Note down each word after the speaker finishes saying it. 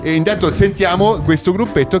E intanto sentiamo questo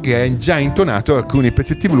gruppetto che ha già intonato alcuni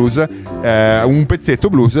pezzetti blues, un pezzetto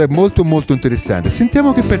blues molto molto interessante.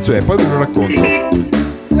 Sentiamo che pezzo è, poi ve lo racconto.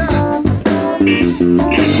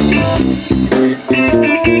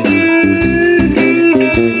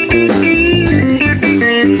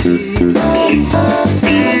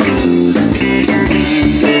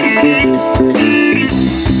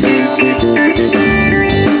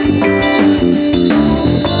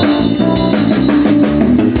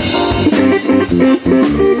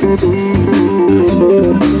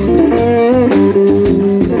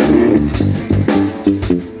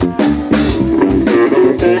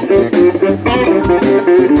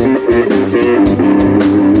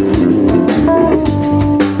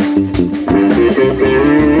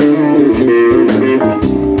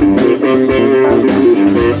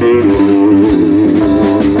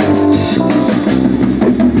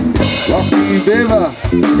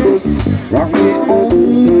 Rock me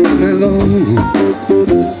on alone.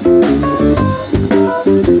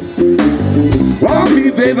 Rock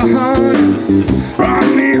me, baby, honey. Rock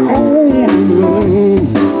me on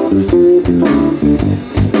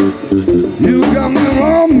alone. You got me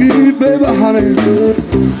on me, baby, honey.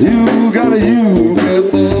 You got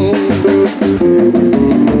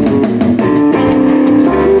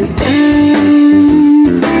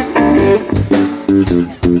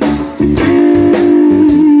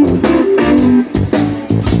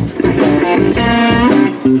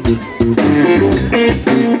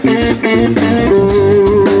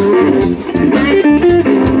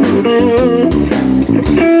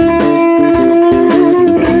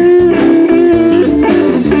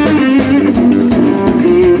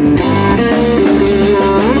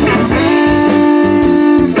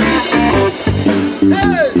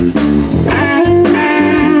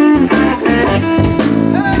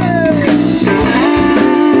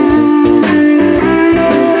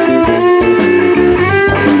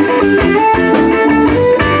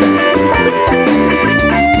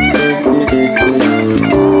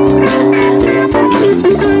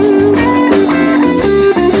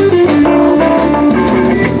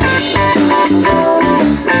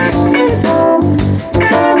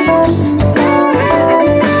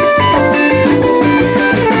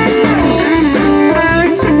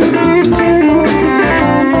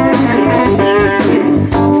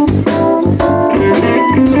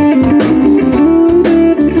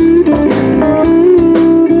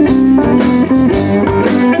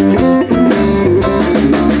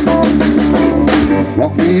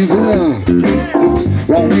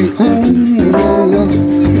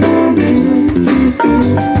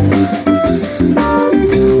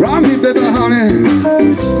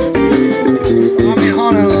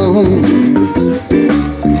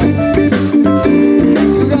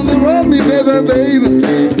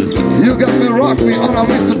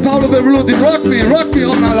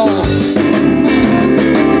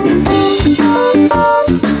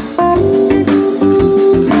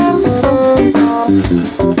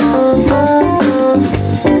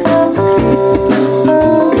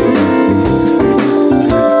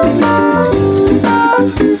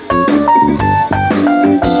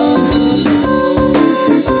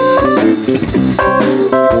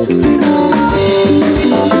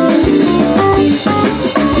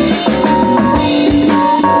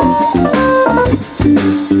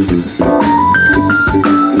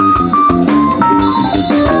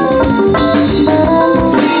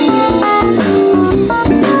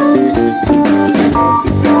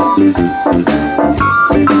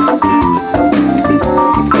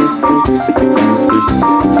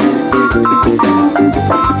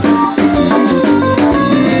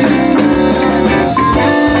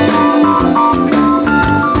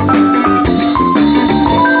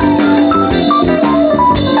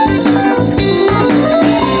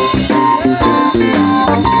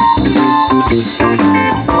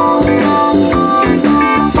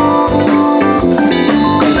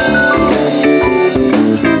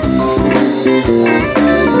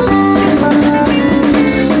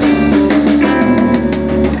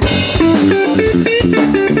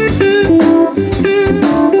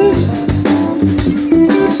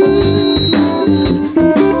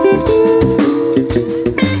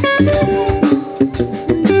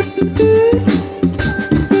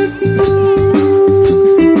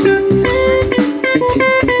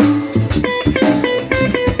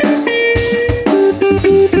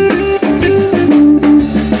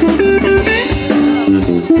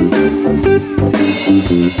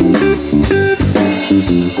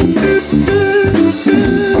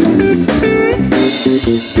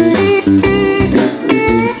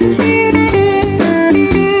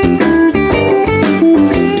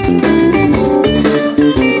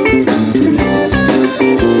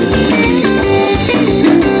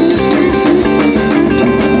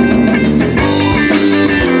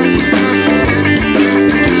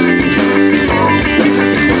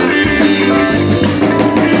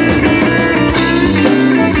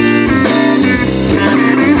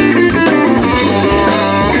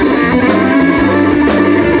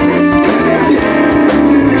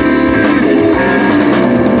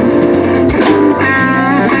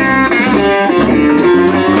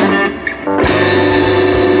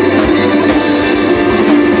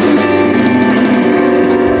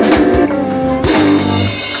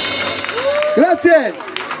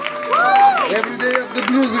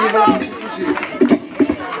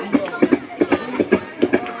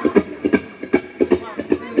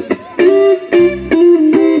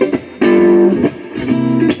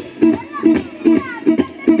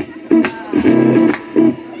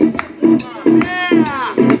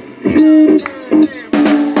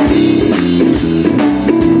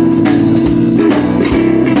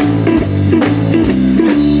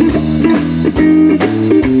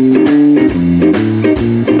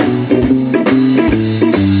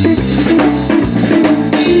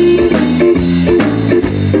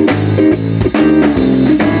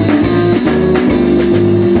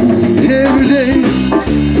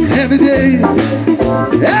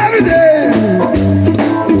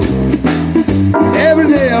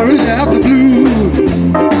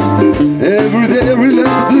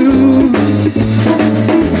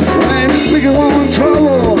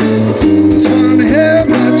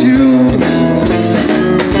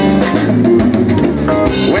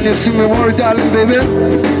baby.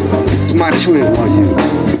 It's my twin on you.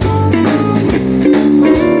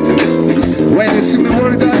 When you see me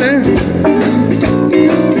worry, darling,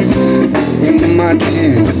 my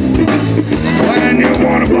twin. When you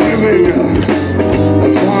want a boy, baby, I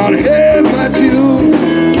just wanna hear about you.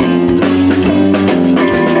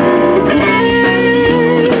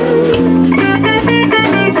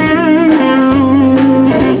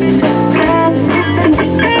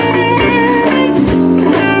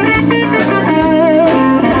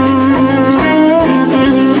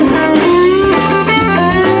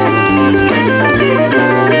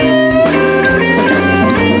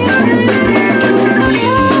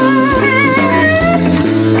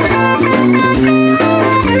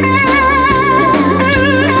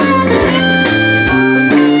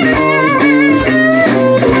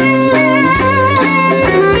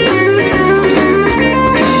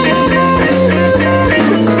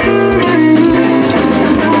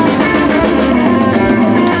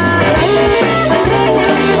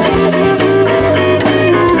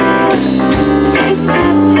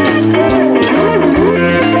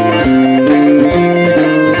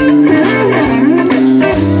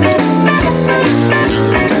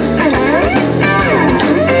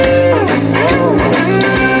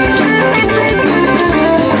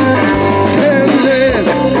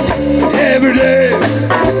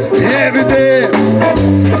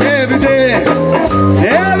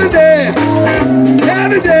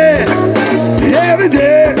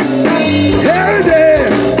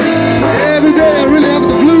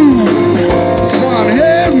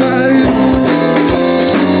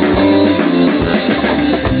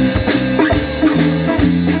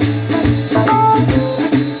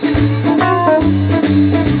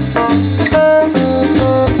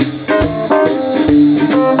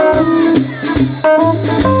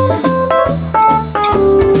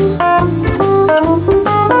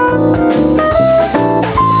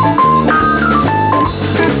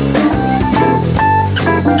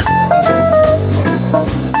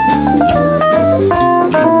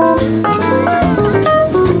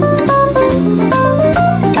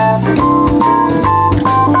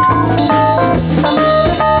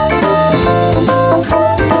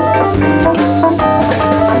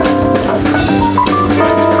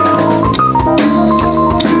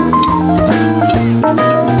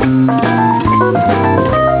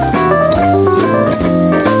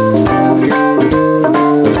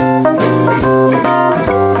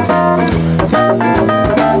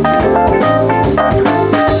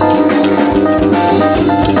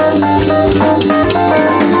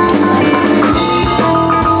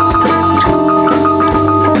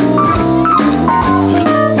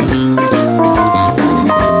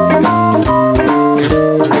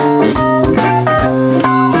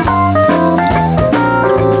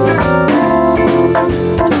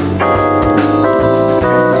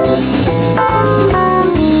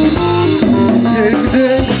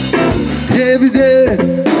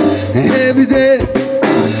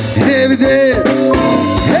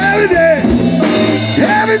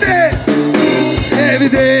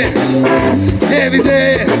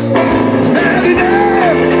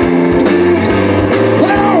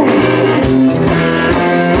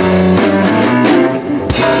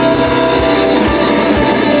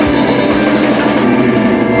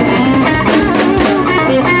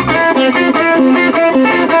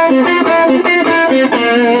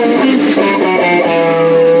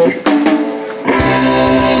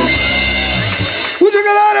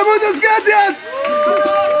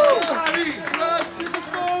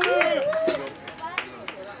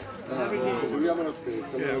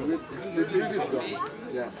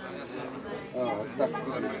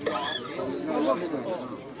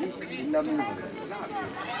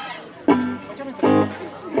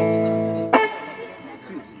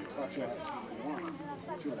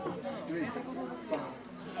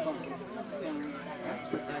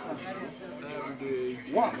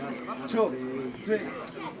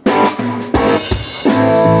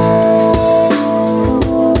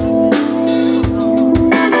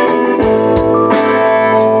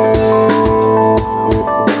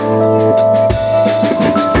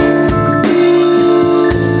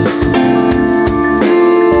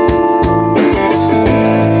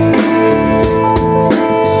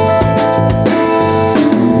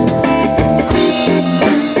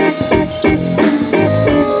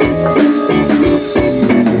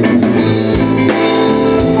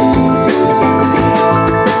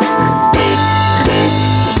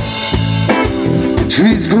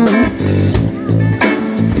 tree's gone.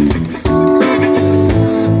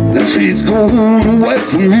 The tree's gone away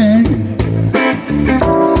from me.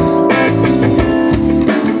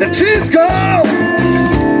 The tree's gone.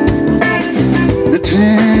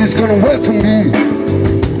 trees gonna wait for me.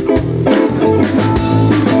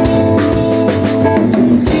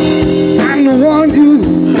 I'm the one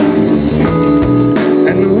you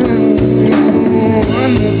and the wind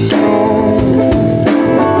and the song.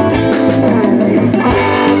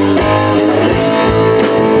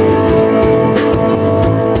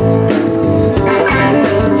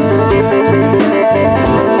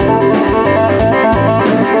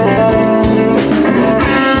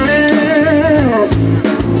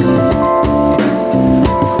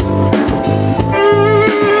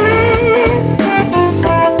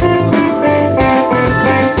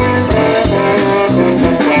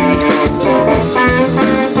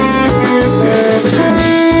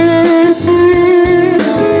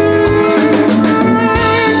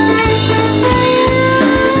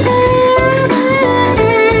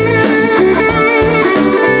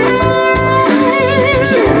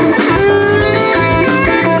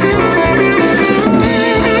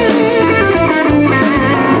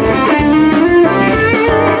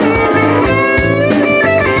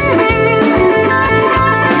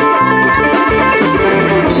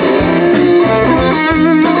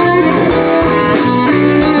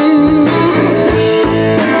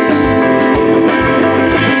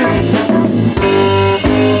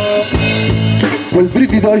 Quel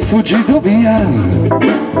brivido hai fuggito via,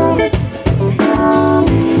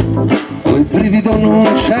 quel brivido non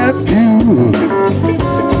c'è più,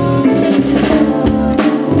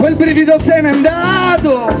 quel brivido se n'è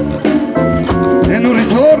andato e non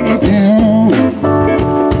ritorna più.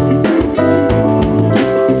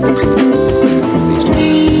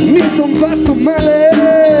 Mi son fatto male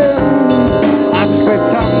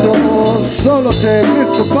aspettando solo te,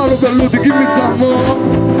 questo Paolo Belluti, chi mi sa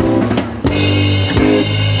mo'?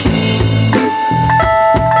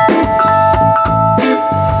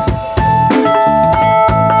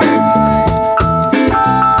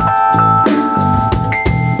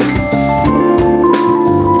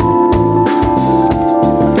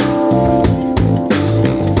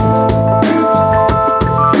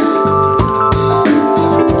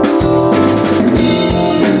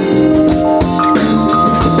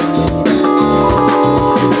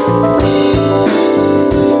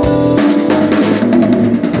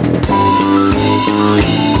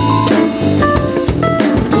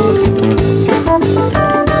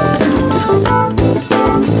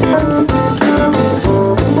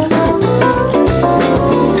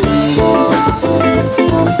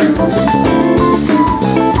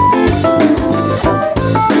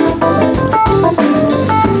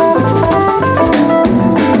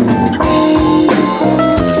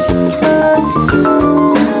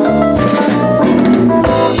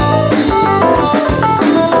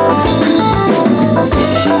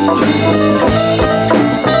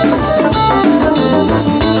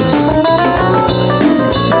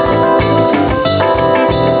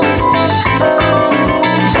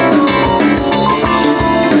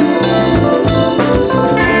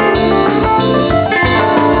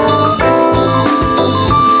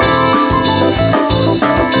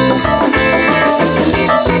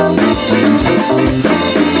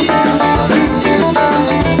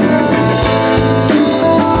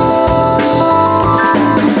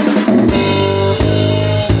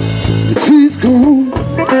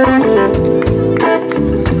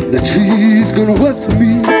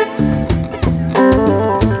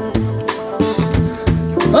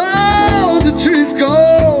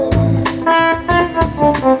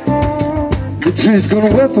 She's gonna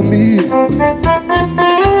wait for me.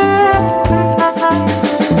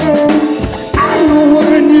 I know what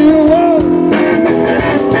you want.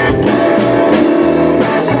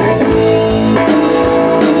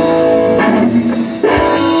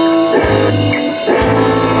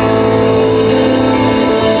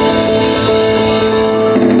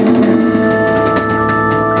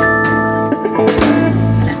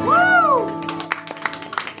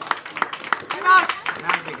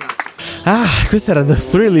 Questa era The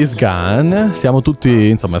Thrill Is Gone. Siamo tutti,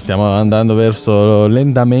 insomma, stiamo andando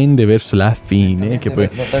lentamente verso la fine, che poi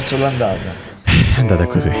verso l'andata. È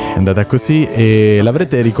andata così e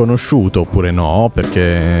l'avrete riconosciuto oppure no,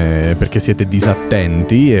 perché siete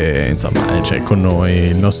disattenti e insomma c'è con noi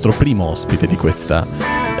il nostro primo ospite di questa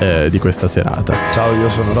serata. Ciao, io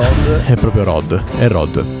sono Rod. È proprio Rod, è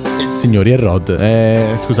Rod. Signori, è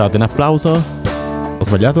Rod. Scusate, un applauso? Ho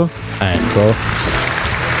sbagliato? Ecco.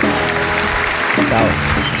 Ciao.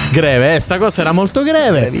 Greve, sta cosa era molto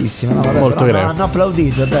greve. Grevissima, no, vabbè, molto greve. Hanno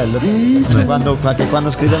applaudito, è bello.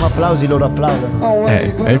 Quando scriviamo applausi loro applaudono.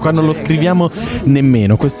 E quando lo scriviamo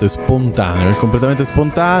nemmeno, questo è spontaneo, è completamente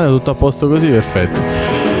spontaneo, tutto a posto così, perfetto.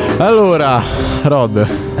 Allora, Rod,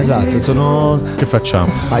 Esatto, Che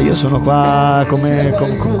facciamo? Ma io sono qua come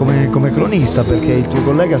cronista, perché il tuo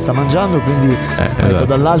collega sta mangiando, quindi ho detto,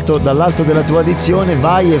 esatto. dall'alto della tua dizione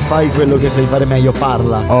vai e fai quello che sai fare meglio,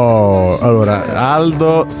 parla. Allora,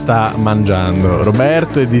 Aldo sta mangiando,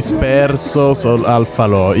 Roberto è disperso al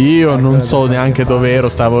falò, io non so neanche dove ero,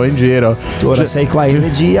 stavo in giro. Tu ora sei qua in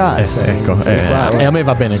regia, sei qua, e a me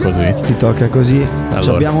va bene così. ti tocca così.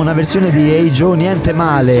 Allora. Abbiamo una versione di Hey Joe, niente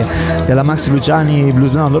male, della Max Luciani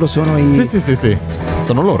Blues. No, loro sono i... Sì,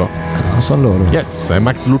 sono loro. No, sono loro. Yes, è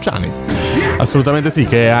Max Luciani. Assolutamente sì,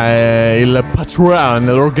 che è il patron,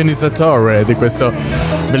 l'organizzatore di questo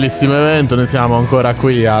bellissimo evento. Noi siamo ancora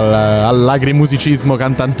qui all'Agrimusicismo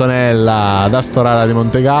CantAntonella da Storara di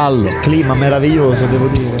Montegallo. Clima meraviglioso, devo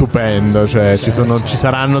dire. Stupendo, cioè ci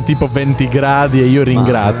saranno tipo 20 gradi e io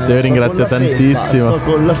ringrazio tantissimo. Sto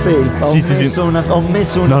con la felpa, ho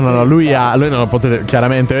messo una No, lui non lo potete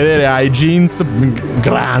chiaramente vedere, ha i jeans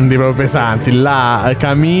grandi, proprio pesanti, la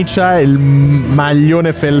camicia, il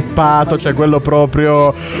maglione felpato, cioè quello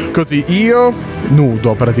proprio così. Io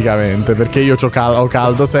nudo praticamente, perché io ho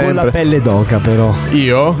caldo sempre. Con la pelle d'oca però.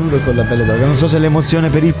 Io? Nudo con la pelle d'oca. Non so se l'emozione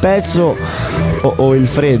per il pezzo o il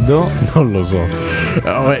freddo. Non lo so.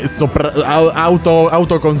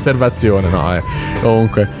 Autoconservazione, no.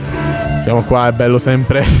 Comunque siamo qua, è bello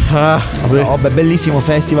sempre. Bellissimo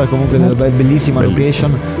festival, comunque, bellissima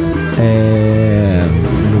location.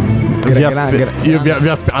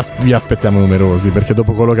 Vi aspettiamo numerosi, perché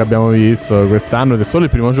dopo quello che abbiamo visto quest'anno, ed è solo il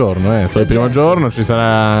primo giorno, solo il primo giorno, ci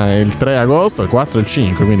sarà il 3 agosto, il 4 e il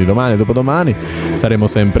 5, quindi domani e dopodomani saremo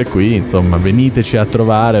sempre qui, insomma, veniteci a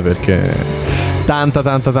trovare, perché tanta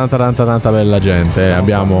bella gente,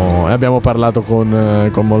 abbiamo parlato con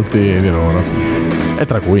molti di loro. E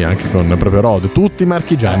tra cui anche con proprio Rod, tutti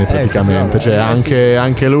marchigiani praticamente, cioè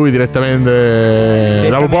anche lui direttamente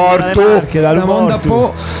da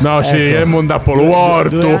Mondapo. No, sì, è Mondapo, lo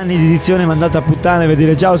Orto. 2 anni di edizione mandata a puttane per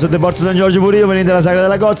dire ciao, sono De Porto San Giorgio pure io, venite alla Sagra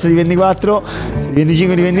della Cozza di 24, di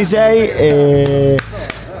 25, di 26 e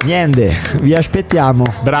niente, vi aspettiamo.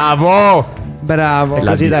 Bravo! E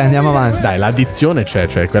così dai, andiamo avanti. Dai, l'addizione c'è,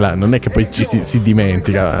 cioè quella non è che poi ci si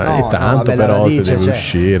dimentica, è tanto, però se devi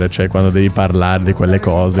uscire, cioè quando devi parlare di quelle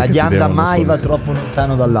cose. La ghianda mai va troppo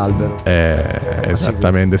lontano dall'albero.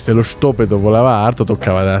 Esattamente, se lo stopeto volava alto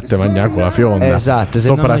toccava darte mangiare con la fionda. Esatto, se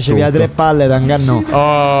non facevi a 3 palle d'anganno.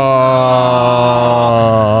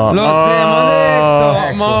 Lo siamo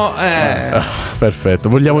detto, perfetto,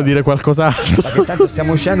 vogliamo dire qualcos'altro? Perché tanto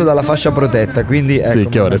stiamo uscendo dalla fascia protetta, quindi ecco. Sì,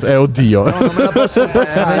 che ore? Oddio. No, non me la posso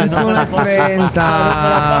passare.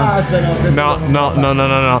 21:30.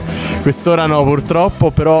 No. Quest'ora no,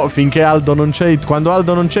 purtroppo, però finché Aldo non c'è, quando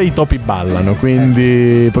Aldo non c'è i topi ballano,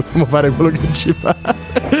 quindi possiamo fare quello che ci pare.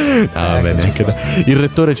 Va bene, anche il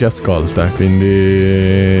rettore ci ascolta,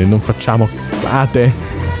 quindi non facciamo ate.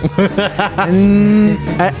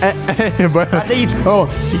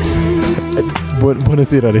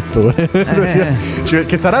 Buonasera rettore.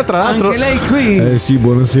 Che sarà tra l'altro anche lei qui. Sì,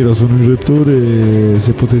 buonasera, sono il rettore.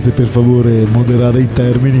 Se potete per favore moderare i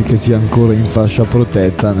termini, che sia ancora in fascia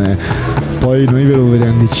protetta, poi noi ve lo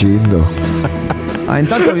vediamo dicendo.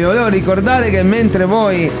 Intanto vi volevo ricordare che mentre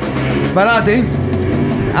voi sparate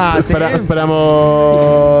speriamo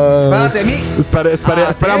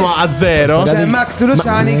a zero. C'è Max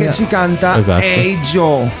Luciani che ci canta Hey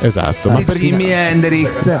Joe. Esatto. Ma per Jimi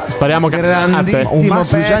Hendrix. Speriamo che grandissimo un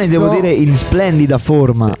Max Luciani, devo dire, in splendida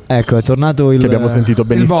forma. Ecco, è tornato che abbiamo sentito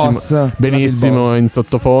benissimo in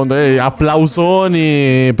sottofondo.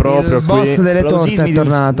 Applausoni proprio il boss delle torte è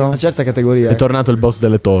tornato. Una certa categoria. È tornato il boss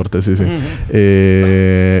delle torte, sì.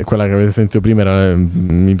 E quella che avete sentito prima era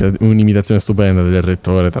un'imitazione stupenda del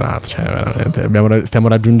rettore. Tra l'altro, cioè veramente stiamo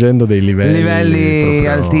raggiungendo dei livelli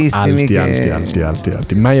altissimi,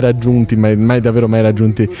 alti, mai raggiunti, mai davvero mai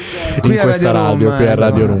raggiunti qui in questa radio, qui a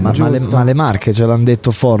Radio Room. Ma le marche ce l'hanno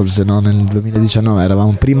detto Forbes, no? Nel 2019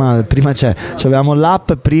 eravamo prima avevamo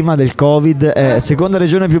l'app prima del Covid, seconda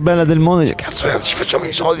regione più bella del mondo. Dice, cazzo, ci facciamo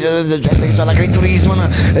i soldi, gente che c'ha l'agriturismo,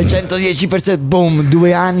 110%, boom,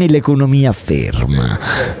 2 anni l'economia ferma.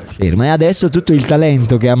 E adesso tutto il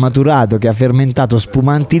talento che ha maturato, che ha fermentato,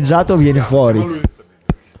 spumantizzato, viene fuori.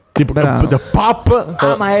 Tipo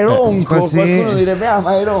pop. Ma è ronco. Qualcuno direbbe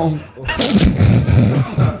ma è ronco.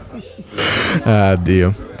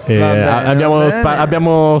 Addio.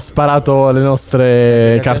 Abbiamo sparato le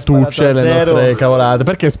nostre cartucce, le nostre cavolate.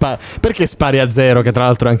 Perché spari a zero, che tra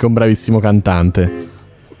l'altro è anche un bravissimo cantante.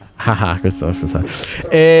 Questo scusate.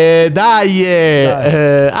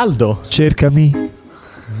 Aldo, cercami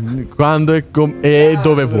quando e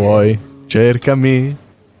dove vuoi, cercami,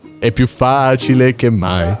 è più facile che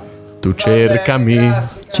mai. Tu cercami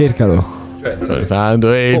Cercalo. Ma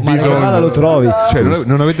lo trovi. Cioè,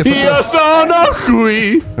 non avete fatto. Io sono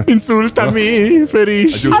qui, insultami,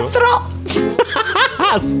 ferisci.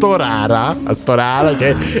 Astorara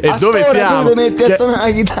che è dove siamo?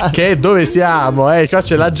 Che è dove siamo? Qua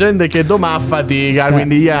c'è la gente che domani fatica,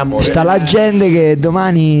 quindi sta la gente che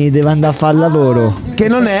domani deve andare a fare il lavoro, che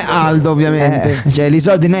non è Aldo ovviamente, cioè i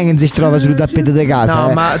soldi non è che si trova sul tappeto di casa.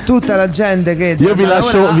 No, ma tutta la gente che io vi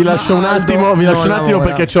lascio un attimo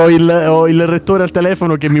perché ho il rettore al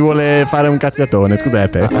telefono che mi vuole fare un cazziatone,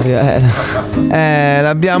 scusate.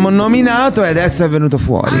 L'abbiamo nominato e adesso è venuto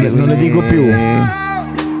fuori, non ne dico più.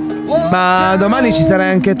 Ma domani ci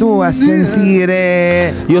sarai anche tu a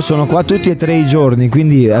sentire. Io sono qua tutti e 3 i giorni,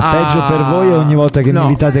 quindi è peggio per voi ogni volta che mi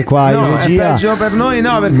invitate qua in regia. È peggio per noi,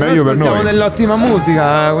 no, perché meglio noi ascoltiamo dell'ottima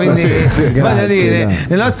musica, quindi voglio dire,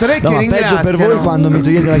 le nostre orecchie ringraziano. Peggio per voi quando mi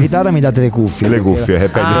togliete la chitarra e mi date le cuffie. Le cuffie, è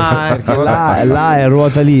peggio. Là è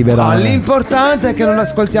ruota libera. No, l'importante è che non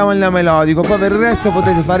ascoltiamo il melodico, poi per il resto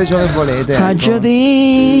potete fare ciò che volete.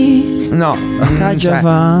 No,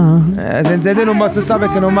 senza te non posso stare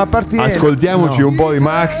perché non mi appartiene. Ascoltiamoci un po' di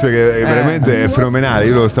Max che veramente è fenomenale.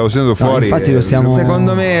 Io lo stavo sentendo fuori. Infatti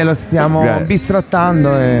secondo me lo stiamo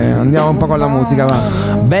bistrattando e andiamo un po' con la musica, va.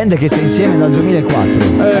 Band che sta insieme dal 2004.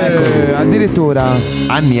 Addirittura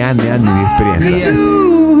anni di esperienza. Yes.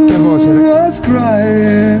 Che voce.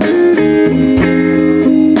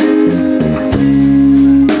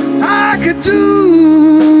 I could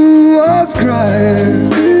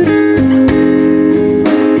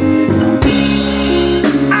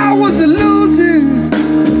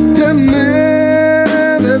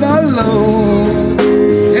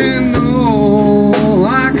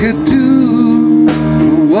do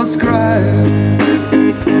was cry.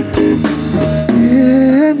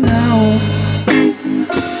 And now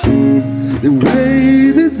the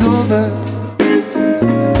wait is over.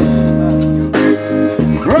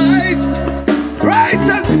 Rise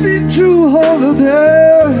has been through over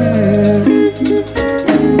there.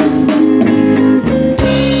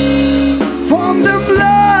 From the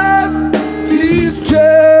blood it's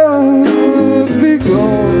just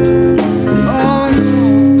begun. Oh no,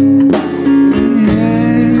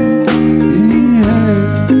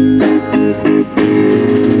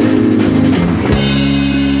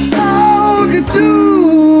 all I could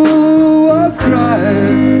do was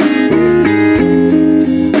cry.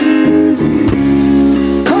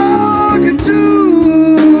 All I could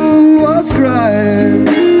do was cry.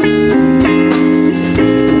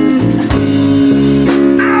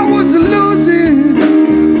 I was losing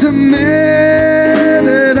the man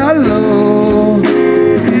that I love.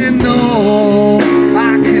 And all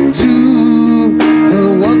I could do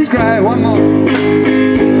was cry. One more.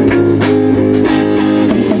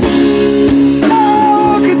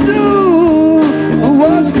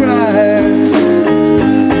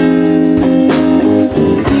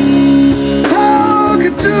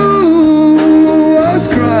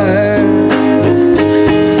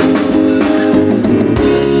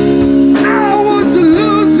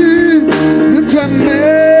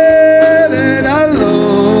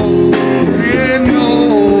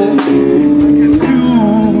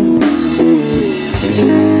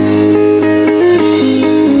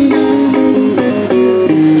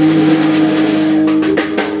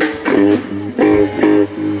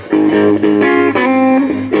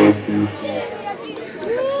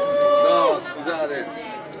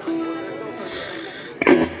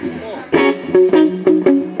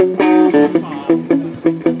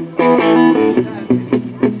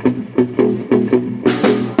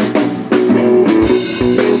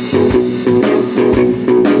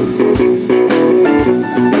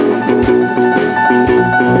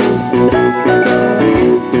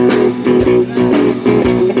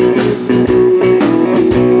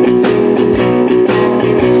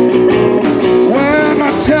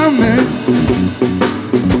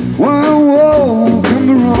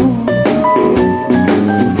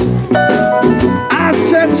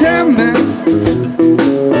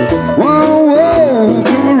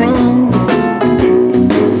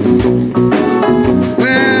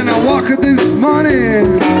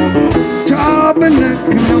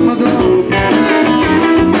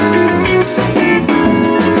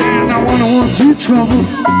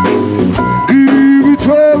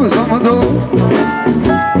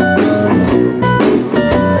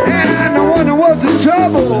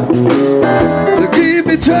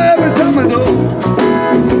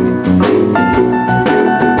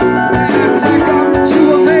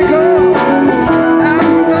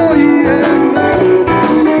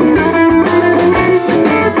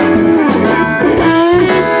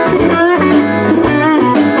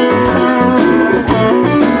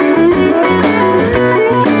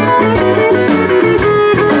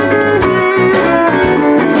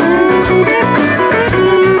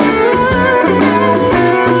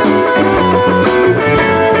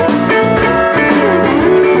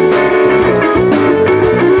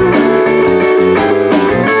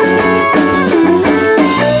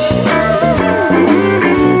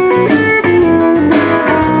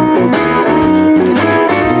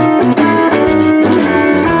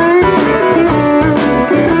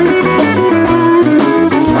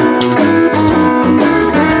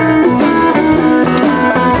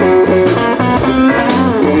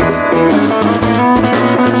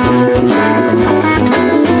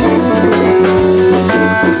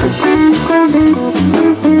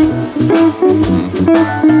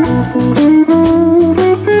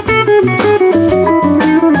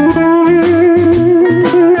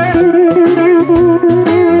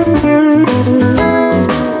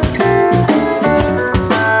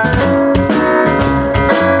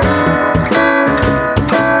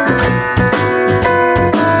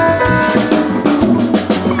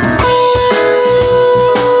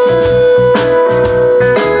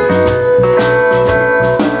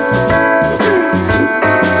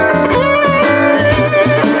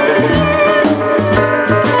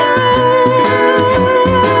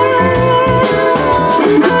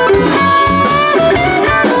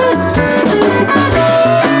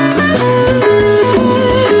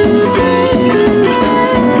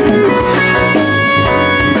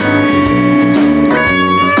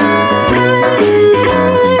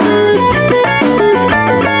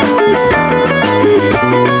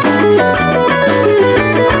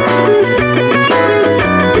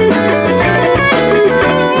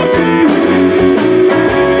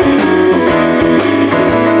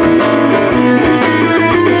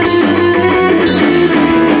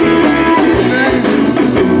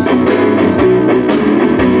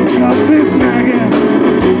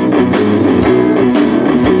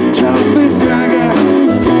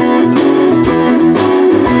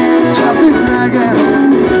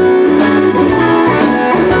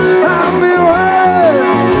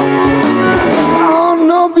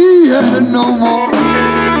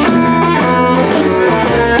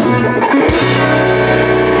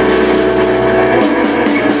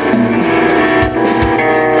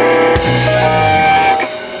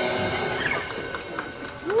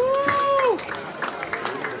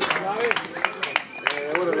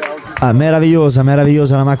 Meravigliosa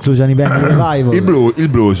la Mac Luciani Revival. Il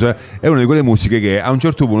blues è una di quelle musiche che a un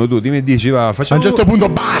certo punto tu mi dici facciamo a un certo punto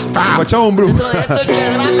basta, facciamo un blues. Che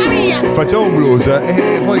succede? Mamma mia! Facciamo un blues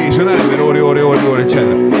e poi suonare per ore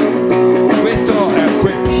eccetera.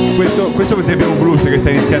 Questo per esempio è un blues che sta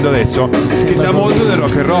iniziando adesso, che dà molto del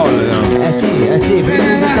rock and roll, no? Sì,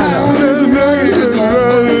 perché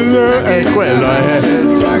è quello,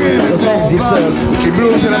 lo senti il surf? Il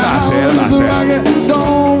blues è la base.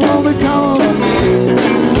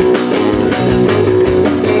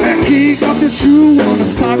 Kick off your shoe when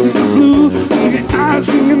it's starting to blue. You get eyes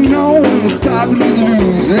singing no when it's starting to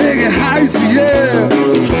lose. You get high, yeah,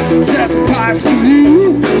 just passing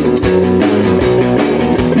you.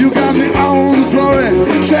 You got me on the floor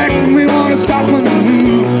and check me wanna stop on the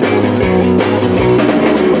move.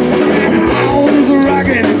 Out is a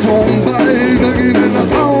rocket and don't body, knocking in the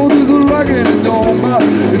out is a rocket and don't body,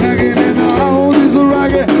 knocking in the out is a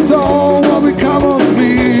rocket, don't want me come on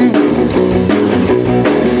me.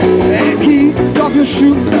 Off your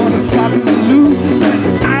shoe when it's starting to lose.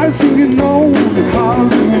 And I singing no how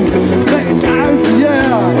to move. Like eyes,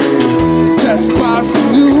 yeah, just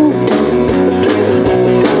passing you.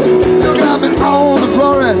 You got me on the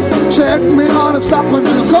floor and check me on and stop and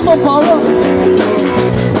come on, Paula.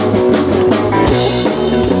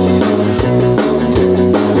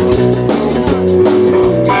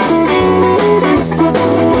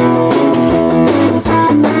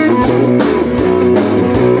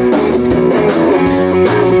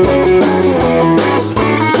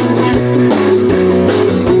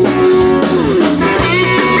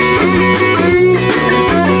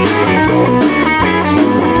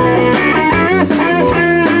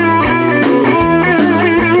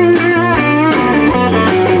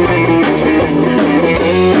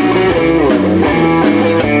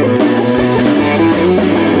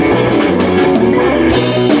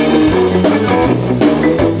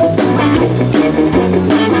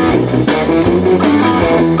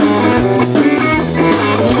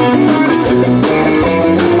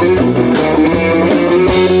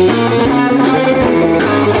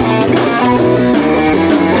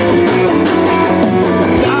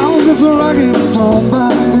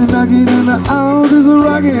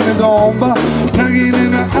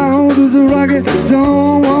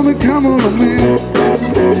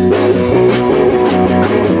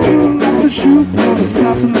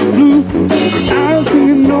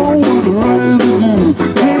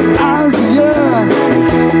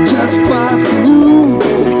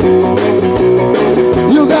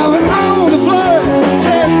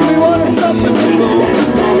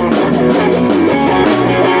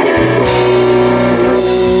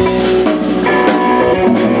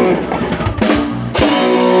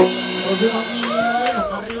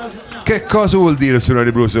 Che cosa vuol dire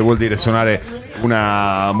suonare blues? Vuol dire suonare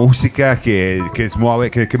una musica che muove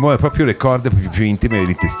proprio le corde più intime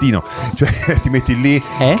dell'intestino. Cioè ti metti lì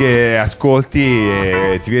che ascolti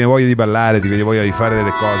e ti viene voglia di ballare, ti viene voglia di fare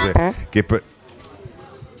delle cose che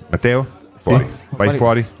Matteo? Fuori. Sì.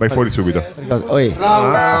 Vai fuori subito.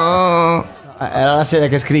 Era la sedia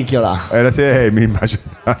che scricchiola. Era la sedia, mi immagino.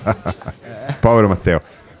 Povero Matteo.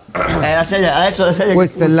 La sedia, adesso la sedia.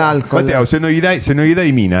 Questo è l'alcol. Matteo, se non gli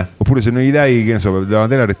dai mina, oppure se non gli dai, che ne so, la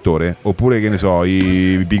bandera rettore, oppure che ne so,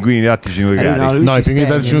 i pinguini tattici nucleari. No, i pinguini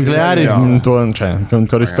tattici nucleari, cioè, con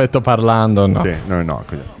rispetto parlando, no. Sì, no,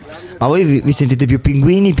 così. Ma voi vi sentite più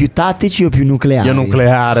pinguini, più tattici o più nucleari? Io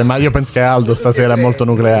nucleare, ma io penso che Aldo stasera è molto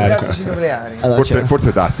nucleare. Allora,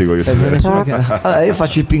 forse tattico io. Allora, io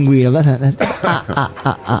faccio il pinguino.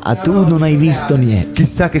 Tu non hai visto niente.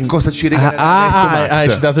 Chissà che cosa ci regala. Hai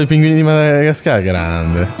citato i pinguini di Madagascar,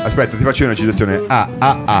 grande. Aspetta, ti faccio una citazione.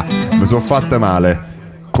 Mi sono fatta male.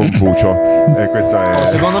 Confucio. E questa è.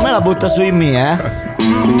 Secondo me la butta su in me,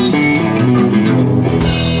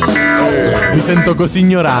 Mi sento così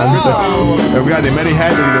ignorante. È un grande Mary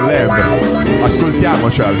Henry del Lab.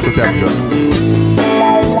 Ascoltiamocela.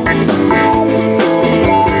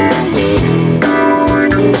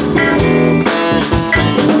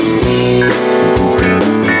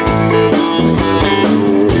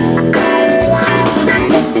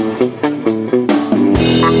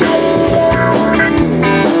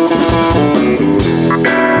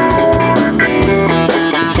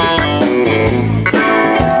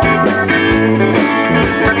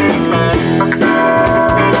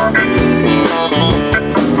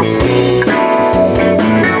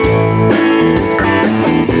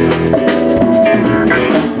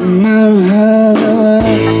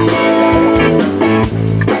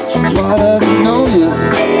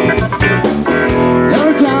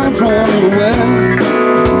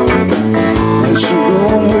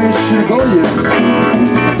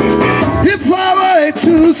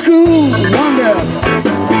 school, wonder,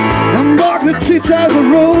 and walk the teachers a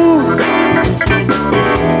road.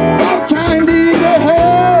 What time did they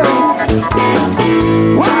have?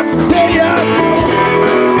 What's the day out?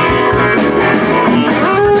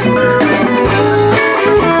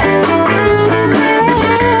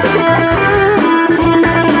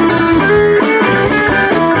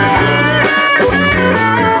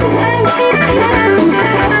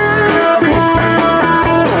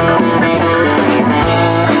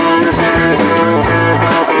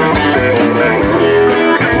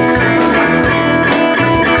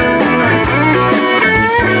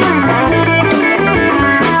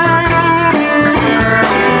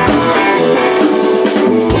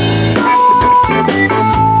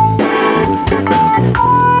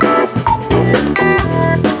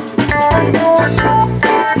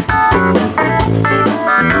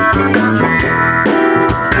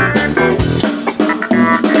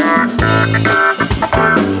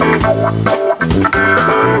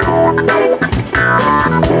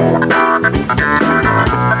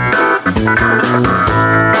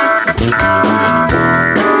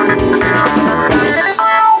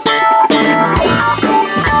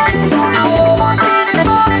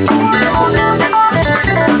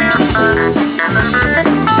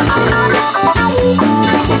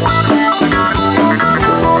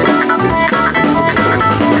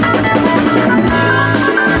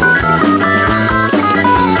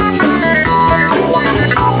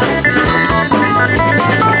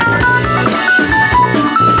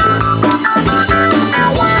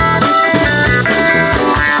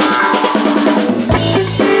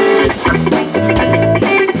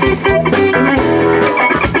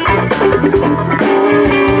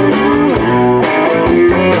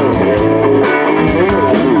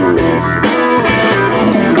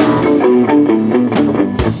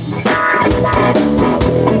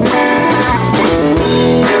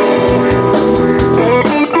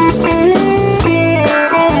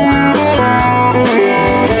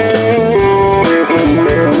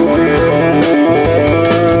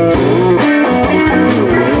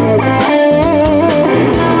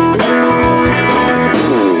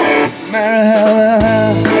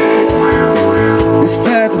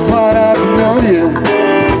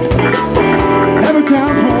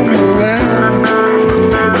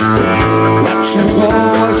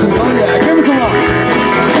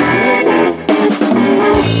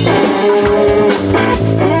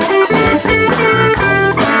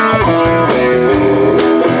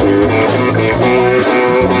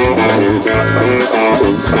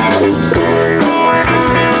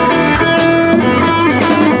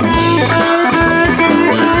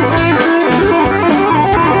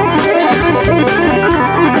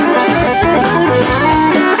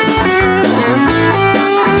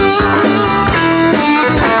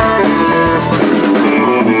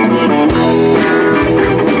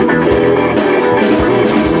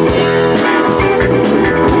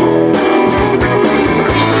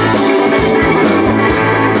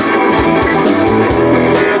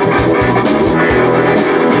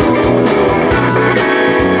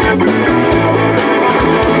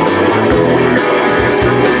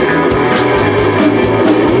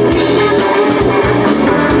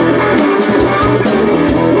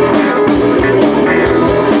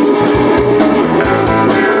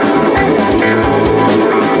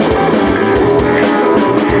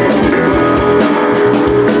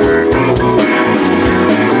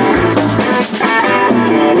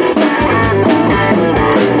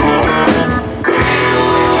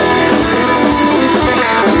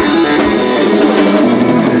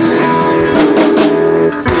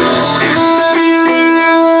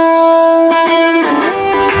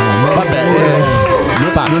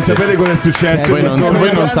 Non sapete cosa è successo? Voi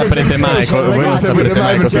non saprete mai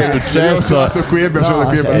cosa è successo. Qui abbiamo solo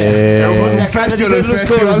qui. È un festival.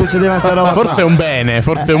 Forse è un bene,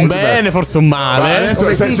 forse un bene, forse un male.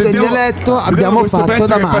 Adesso dice il dialetto abbiamo fatto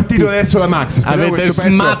da Max. È partito adesso da Max. Avete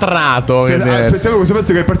smatrato. Pensavo questo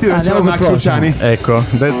pezzo che è partito adesso da Max Luciani. Ecco,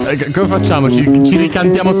 cosa facciamo? Ci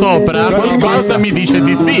ricantiamo sopra? Qualcosa mi dice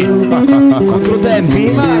di sì.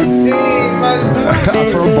 Controtempi? Ma sì, ma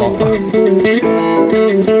fra un po'.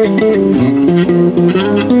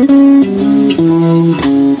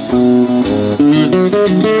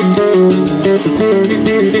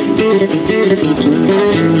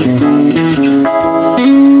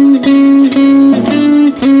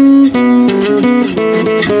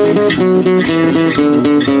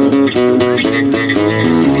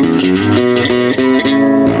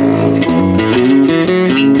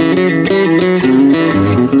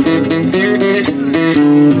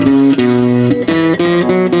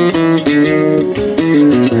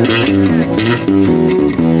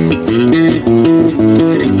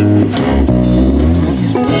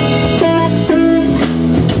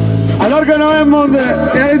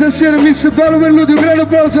 grazie bello per lui, un grande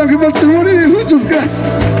applauso anche per il testimone di Lucio Scazzi.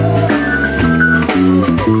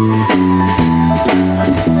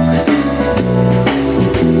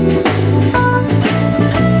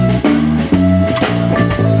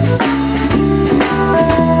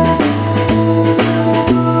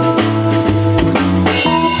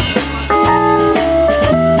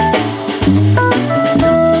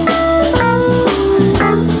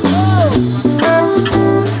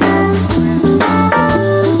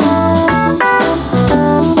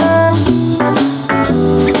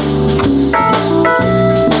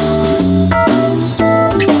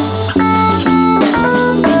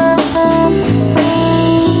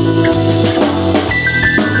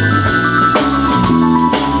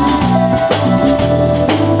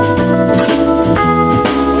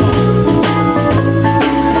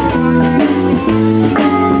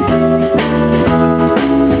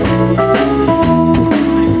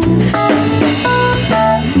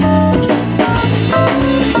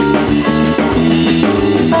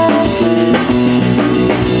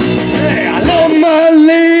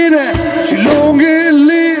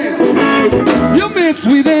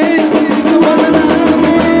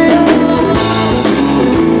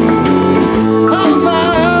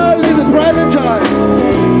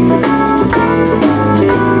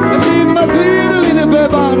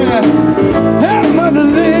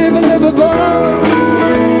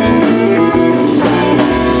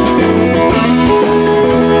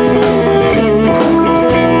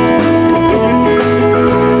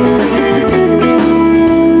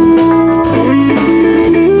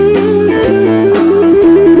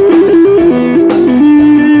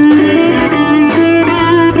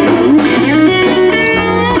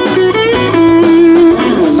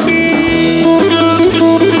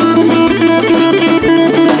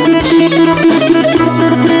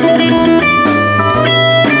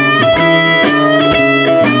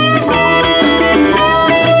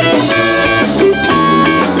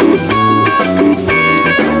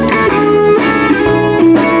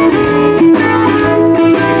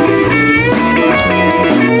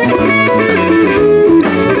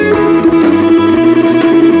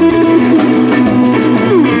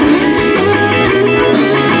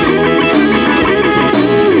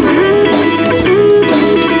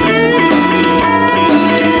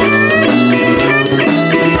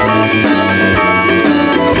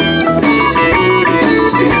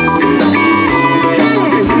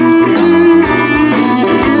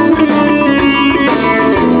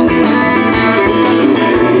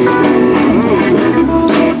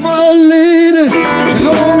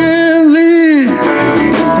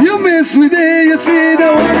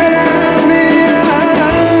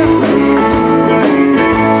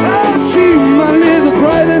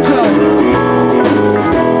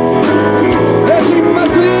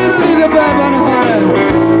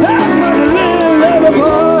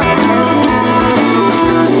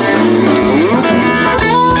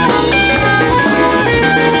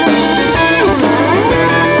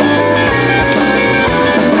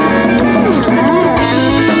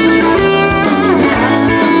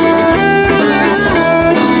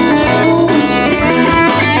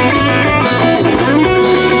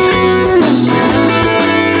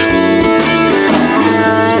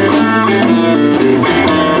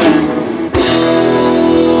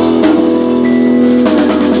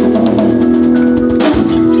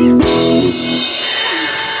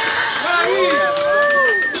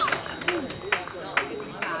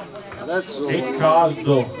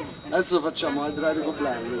 Adesso facciamo Adriatico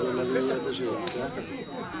Blind, quella che vi piaceva.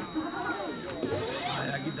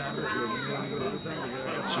 La chitarra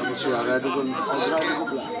facciamo sì, Adriatico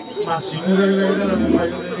Blind. Ma signore che la chitarra mi fai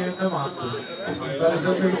vedere da matto. Mi pare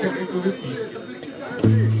sempre che c'è che pizza.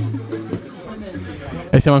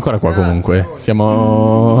 E siamo ancora qua comunque.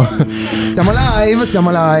 Siamo live.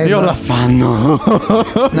 Io l'affanno.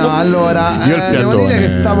 No, allora, devo dire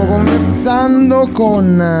che stavo conversando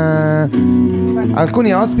con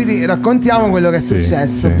alcuni ospiti. Raccontiamo quello che è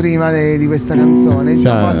successo prima di questa canzone.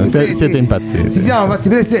 Siete impazziti. Siamo fatti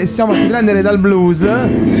prendere dal blues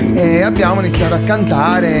e abbiamo iniziato a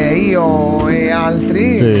cantare io e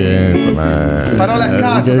altri. Sì, insomma, parole a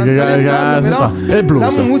caso, canzoni a caso, però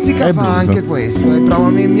la musica fa anche questo. E proprio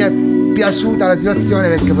mi è piaciuta la situazione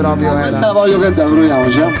perché proprio era. Questa la voglio cantare,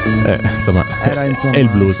 proviamoci. Insomma, era insomma. È il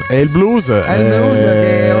blues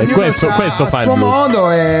Che ognuno questo fa a il suo blues.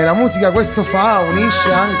 modo, e la musica questo fa,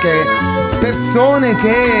 unisce anche persone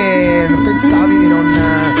che pensavi di non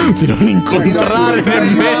incontrare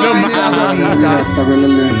nemmeno nella tua vita.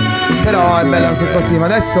 Però è bello anche così. Ma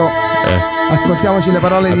adesso ascoltiamoci le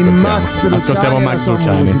parole di Max Luciani. Ascoltiamo Max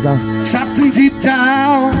Luciani. Something deep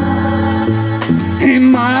down in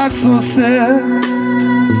in my soul said,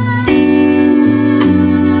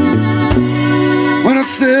 when I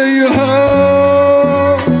say you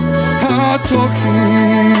heard her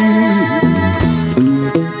talking,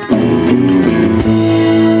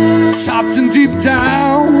 something deep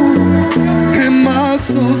down in my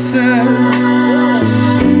soul said,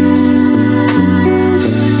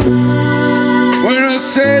 when I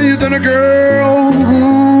say you're then a girl,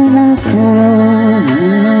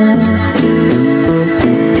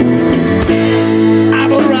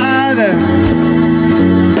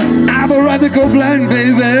 I'd rather go blind,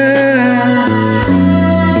 baby,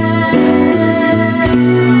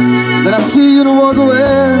 then I see you to walk away.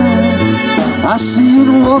 I see you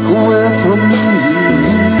to walk away from me.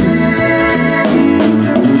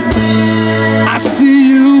 I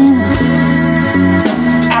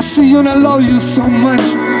see you and I love you so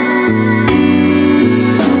much.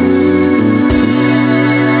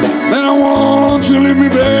 And I want you to leave me,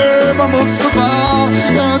 babe. I must survive.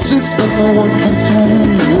 And I just don't know what to do.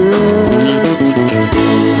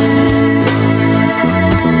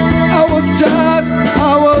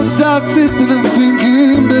 I was just sitting and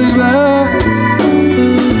thinking, baby,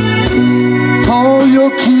 oh,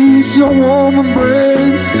 your kiss, your warm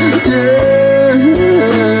embrace, yeah, yeah.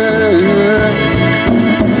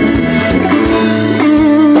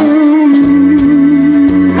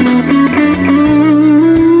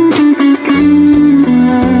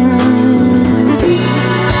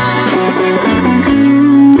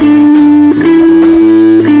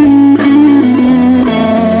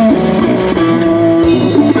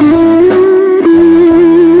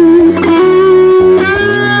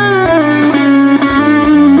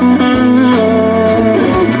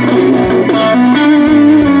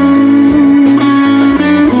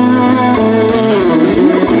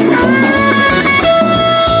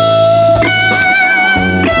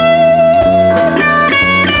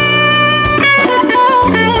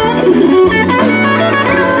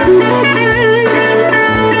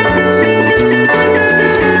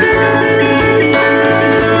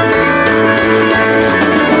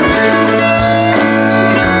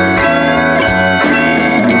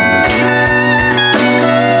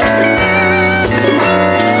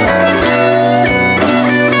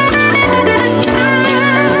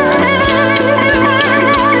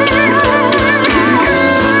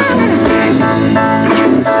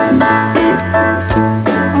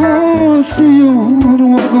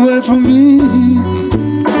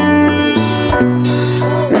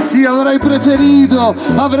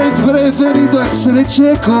 Avrei preferito essere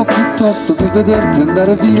cieco piuttosto che vederti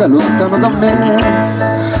andare via lontano da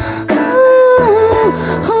me.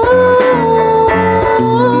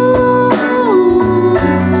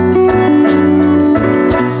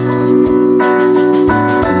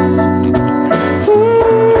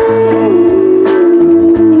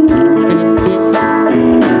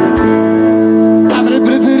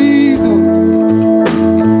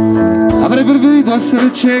 Avrei preferito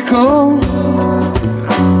essere cieco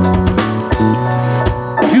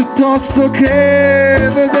piuttosto che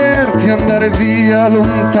vederti andare via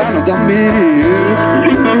lontano da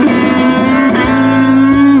me.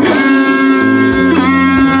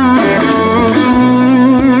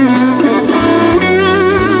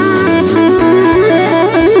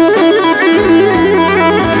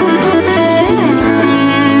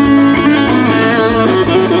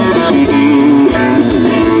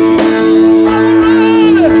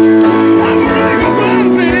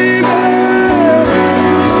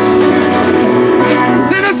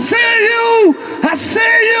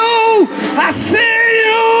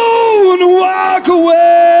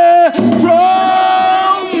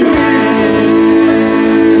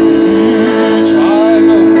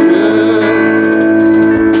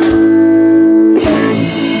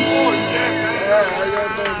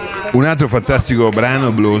 Un altro fantastico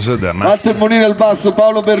brano blues da Walter Monini al basso,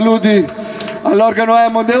 Paolo Berluti all'organo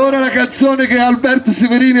Hammond. E ora la canzone che Alberto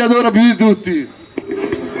Severini adora più di tutti.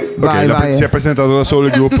 Vai, vai. Si è presentato da solo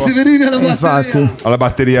il Alberto gruppo. Severini alla batteria. Infatti. Alla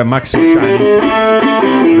batteria Max Luciani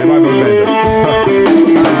Revival B.B.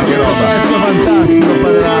 Che roba. Pezzo fantastico,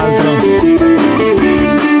 poi l'altro.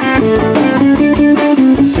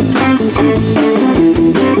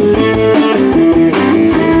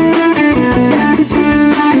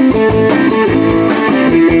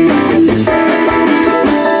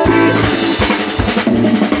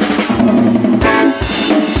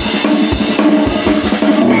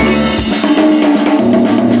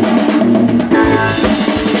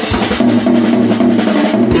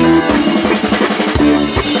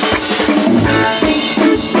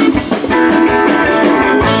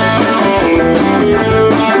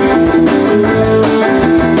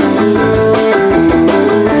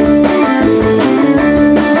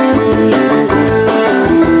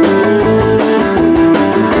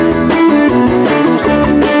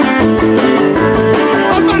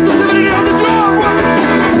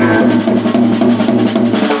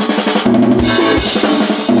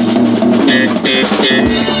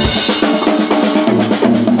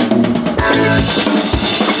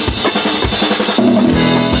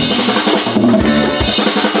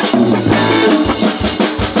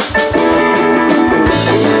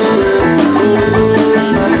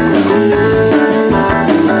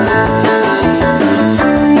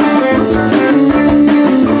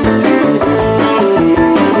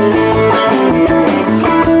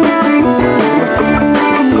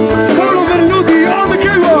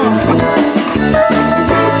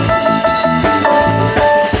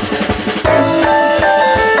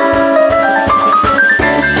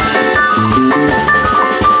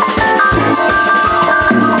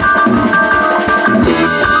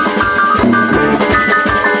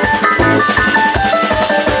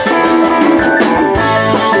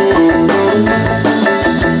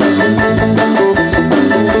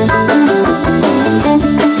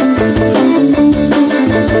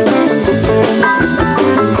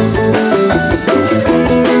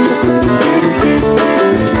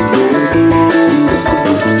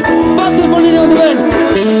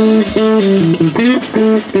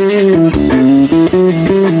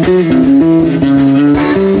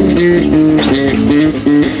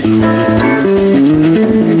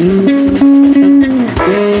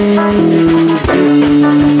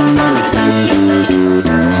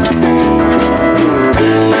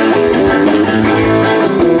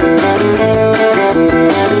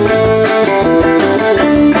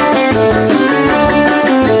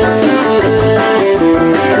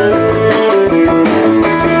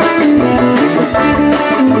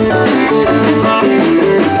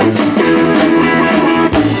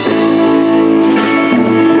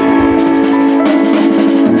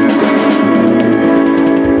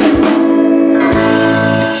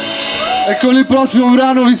 con il prossimo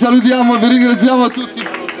brano vi salutiamo e vi ringraziamo a tutti.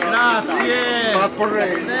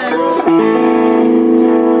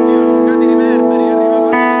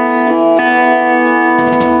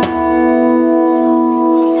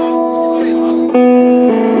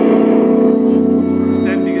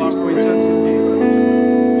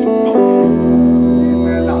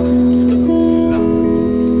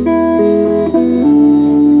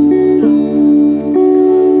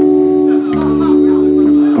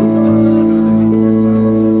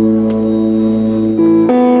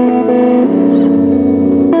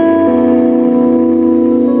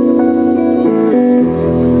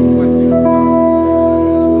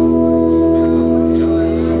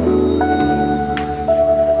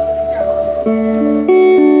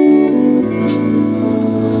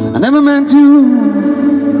 I never meant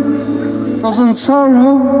you, cause in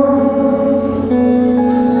sorrow.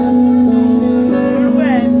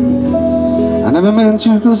 I never meant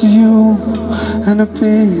you, cause you and a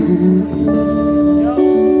pain.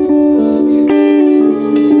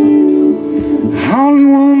 Only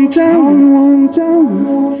one time,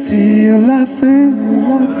 see you laughing.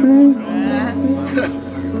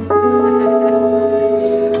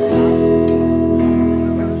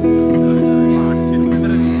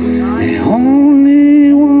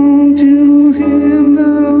 Only want you in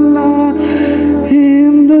the light,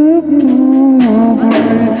 in the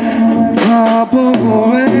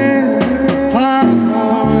purple way,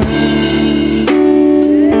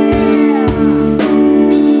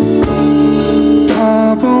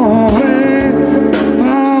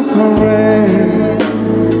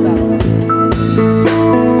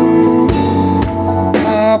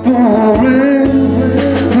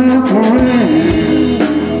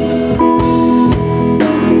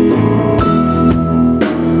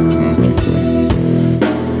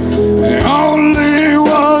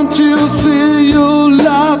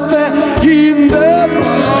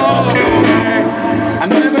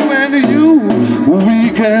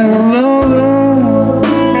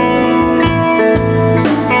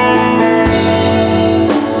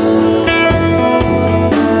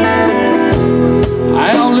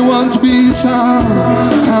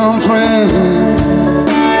 some friend.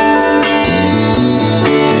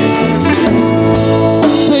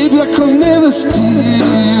 Baby, I could never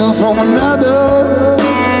steal from another.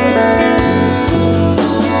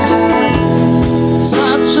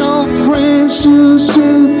 Such a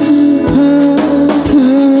friendship,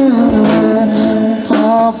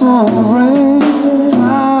 Papa Rain,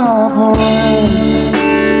 Papa Rain.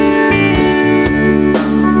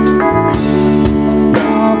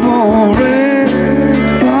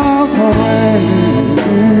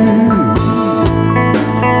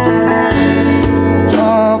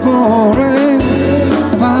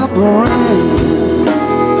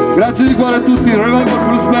 Grazie di cuore a tutti, Revival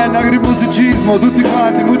Blues Band, Agrimusicismo, tutti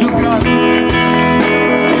quanti, muchos gracias.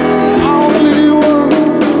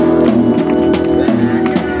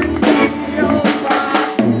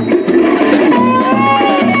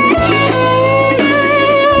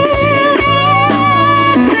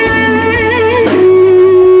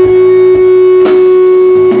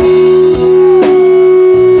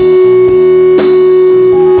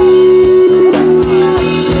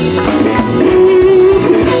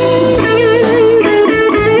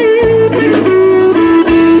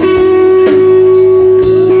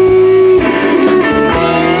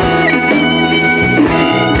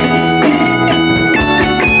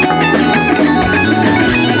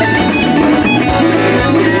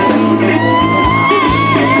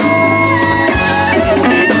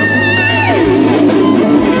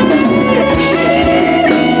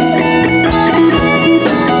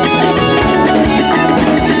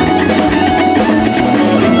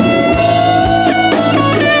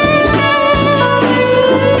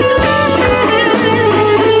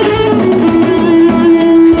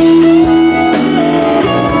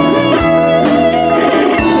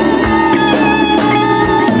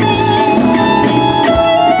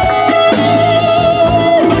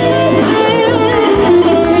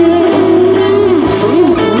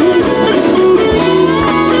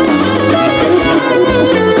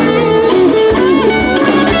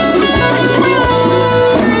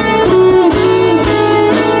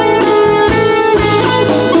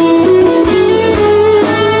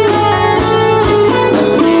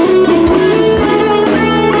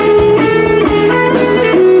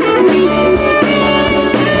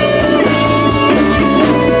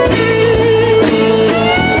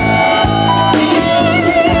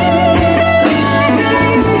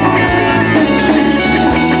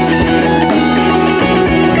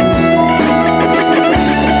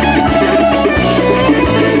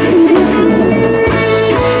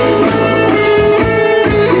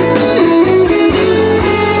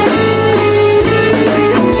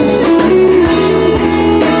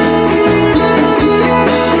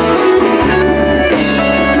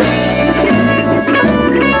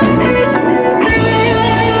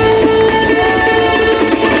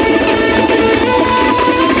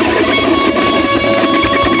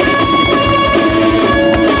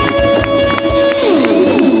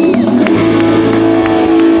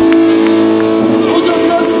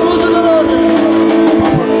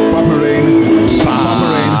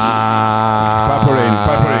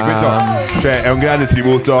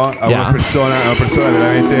 a una persona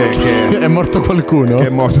veramente che è morto qualcuno. Che è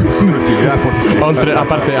morto così, forse sì. Oltre, a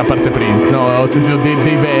parte Prince, no, ho sentito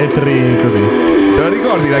dei vetri così. Te la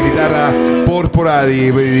ricordi la chitarra porpora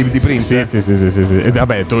di Prince? Sì. E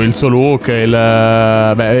vabbè, tu il suo look,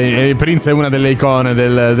 Prince è una delle icone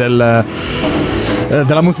della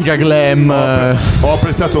musica glam. Ho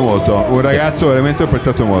apprezzato molto, un ragazzo veramente ho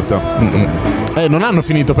apprezzato molto. Non hanno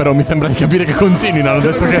finito, però mi sembra di capire che continuino. Hanno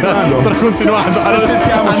detto che stanno continuando.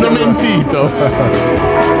 Hanno mentito.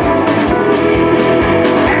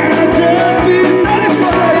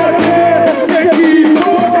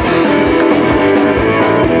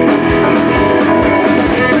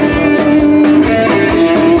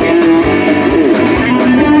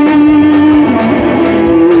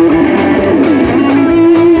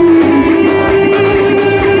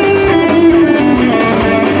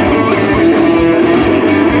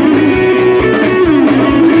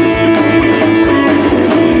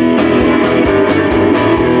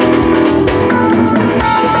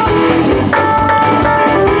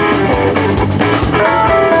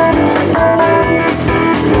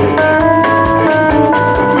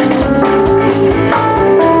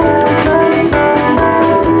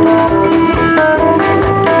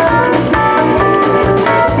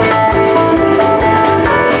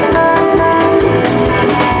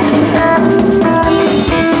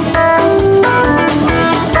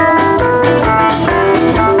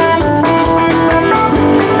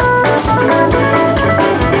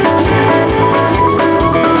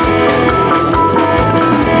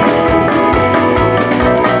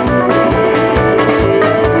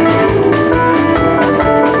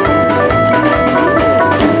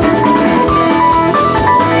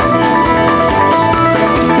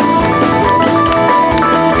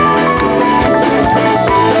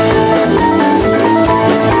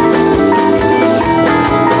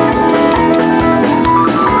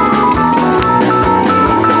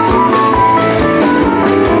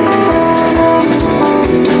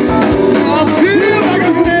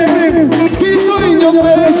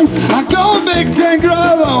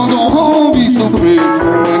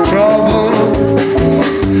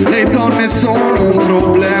 Le donne sono un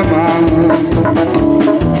problema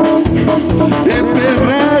e per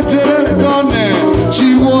reggere le donne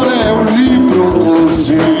ci vuole un libro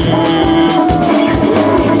così.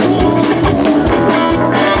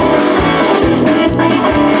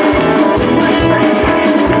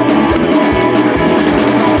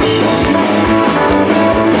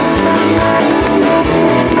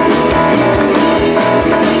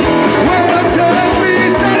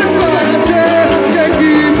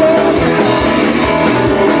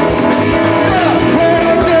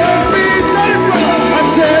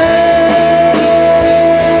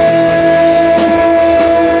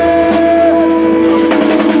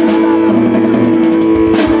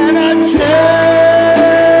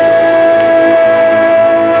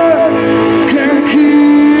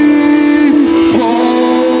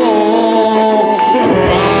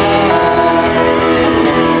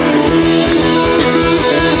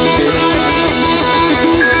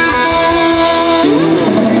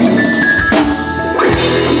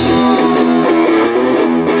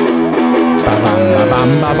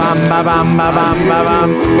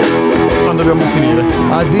 Quando dobbiamo finire?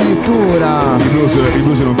 Addirittura il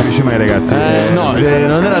blues non finisce mai, ragazzi. No,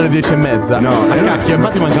 non era alle 10:30. No, cacchio,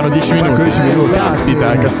 infatti mancano 10 minuti. 10 minuti.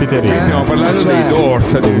 Caspiteria. Stiamo parlando dei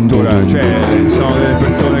Doors addirittura. Cioè, sono delle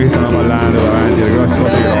persone che stanno ballando davanti alle grosse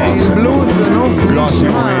cose grosse. il blues non finisce Grossi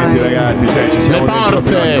momenti, mai. ragazzi. Cioè, ci siamo Le dentro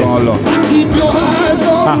fino al collo. Keep your eyes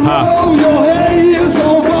on the road, your head is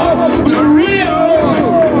over the real.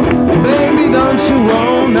 Baby, don't you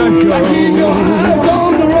wanna go? Keep your eyes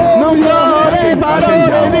on the road. Non so le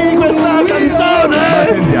parole di questa canzone. Ma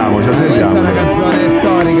sentiamoci, Questa è sentiamo. una canzone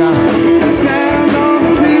storica. Stand on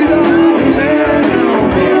the freedom and let them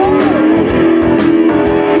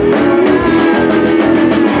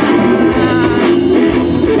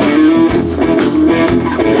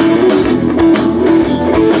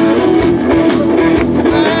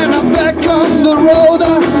And I'm back on the road,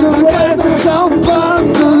 I got some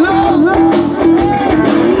bungalow.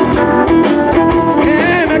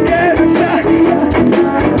 And I get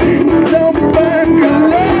some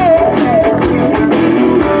bungalow.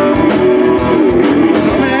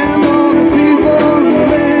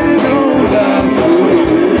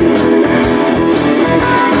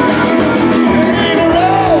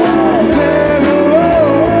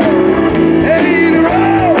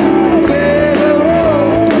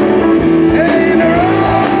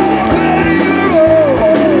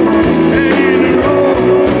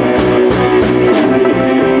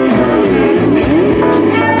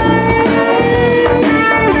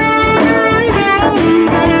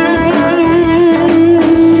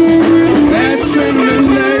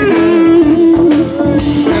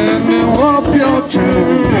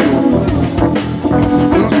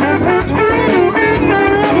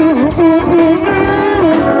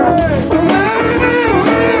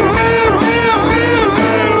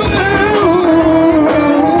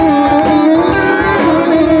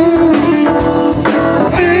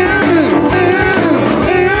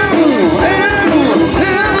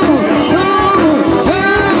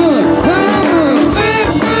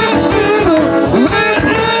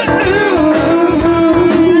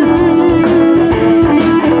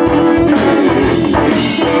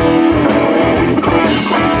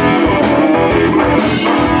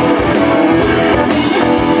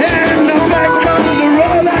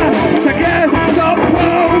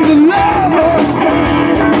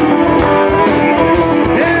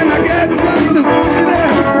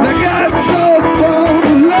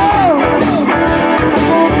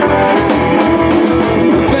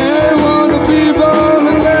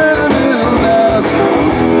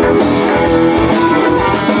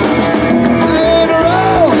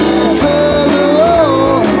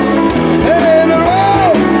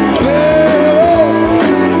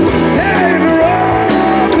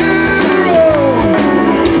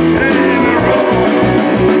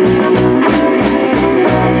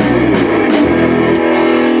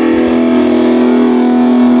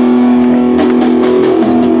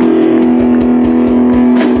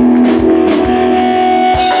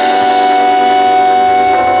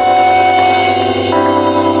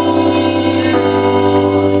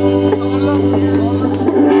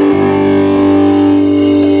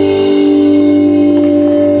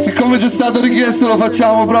 come ci è stato richiesto lo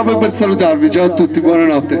facciamo proprio per salutarvi. Ciao a tutti,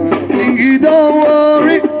 buonanotte. Sing it, don't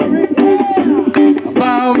worry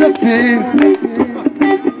about the thing.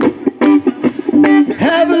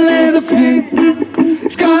 Have a little thing,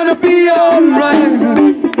 it's gonna be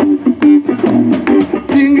alright.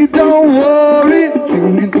 Sing it, don't worry,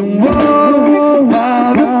 sing it, don't worry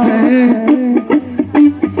about the thing.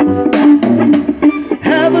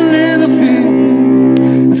 Have a little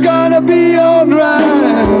thing, it's gonna be alright.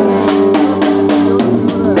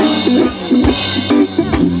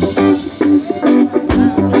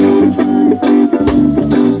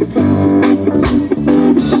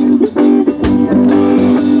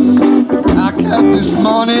 This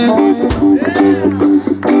morning,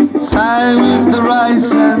 time is the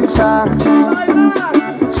rice and sun,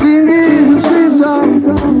 singing a sweet song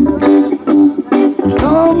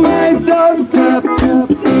on my doorstep,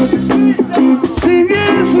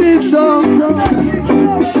 singing a sweet song.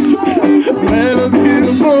 Melody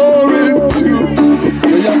is boring too.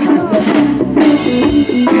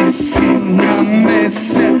 This is a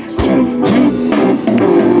message to you.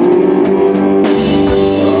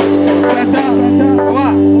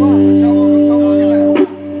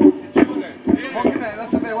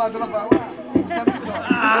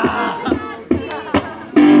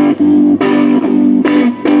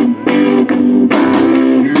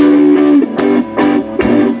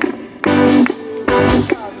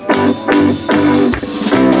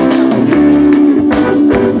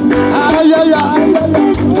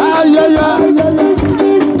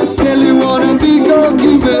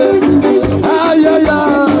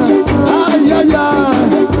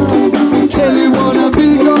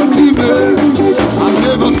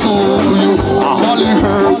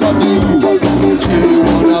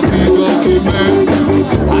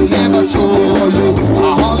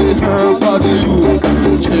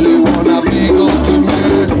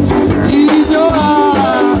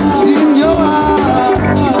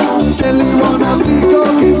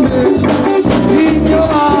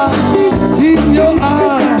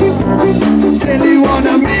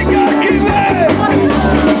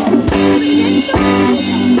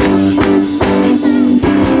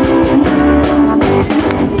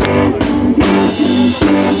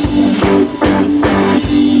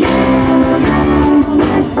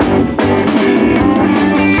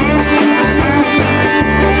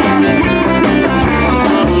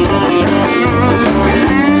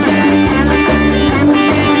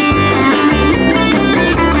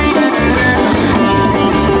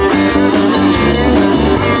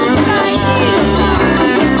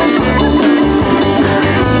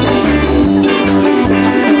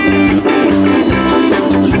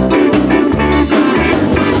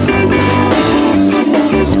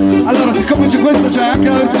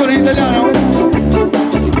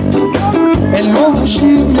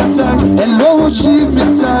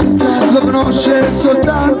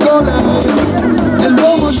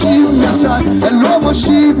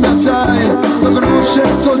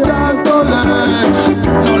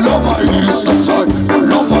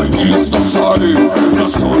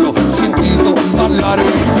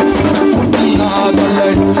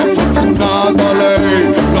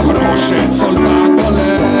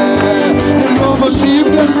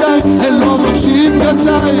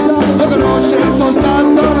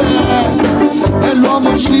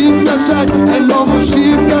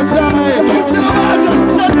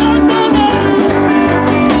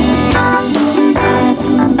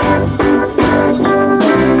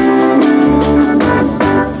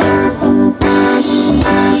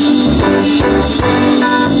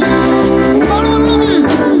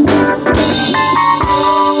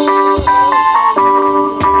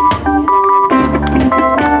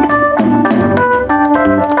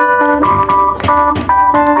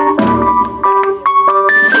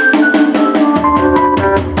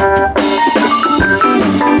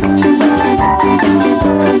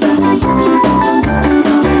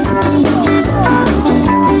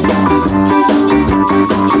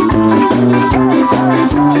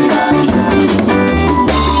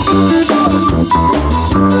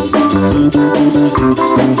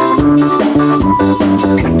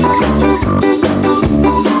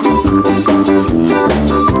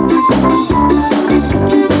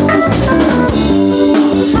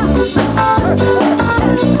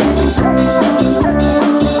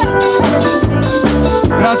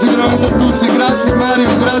 Grazie veramente a tutti, grazie Mario,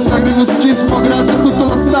 grazie Agrimusicismo, grazie a tutto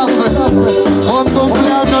lo staff. Buon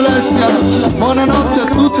compleanno Alessia, buonanotte a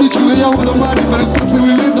tutti, ci vediamo domani per il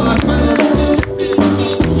proseguimento del festival.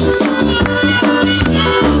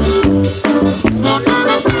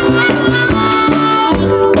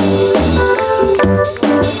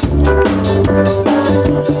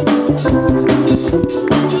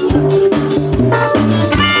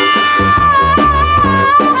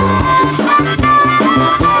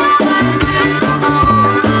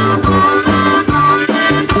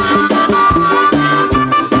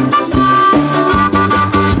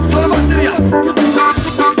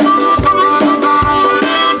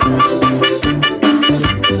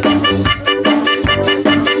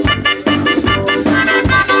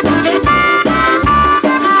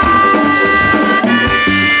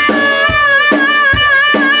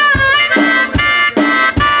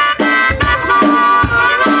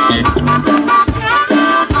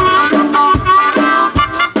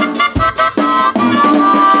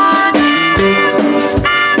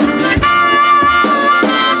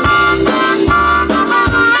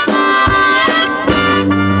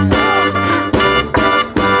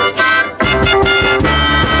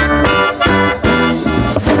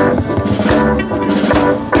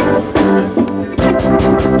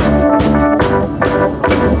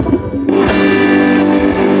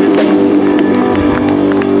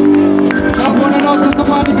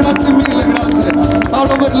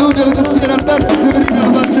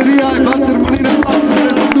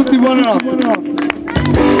 buonanotte.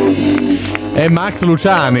 E Max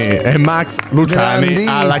Luciani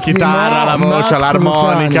alla chitarra, alla voce, Max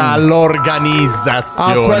all'armonica, Luciani.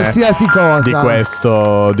 all'organizzazione A qualsiasi cosa.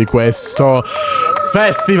 di questo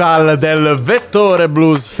festival del Vettore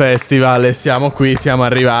Blues Festival. E siamo qui, siamo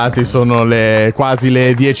arrivati, sono quasi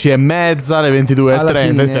le 10:30, le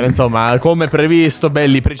 22:30, insomma, come previsto,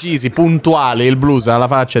 belli precisi, puntuali. Il blues, alla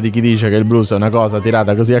faccia di chi dice che il blues è una cosa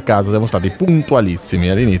tirata così a caso, siamo stati puntualissimi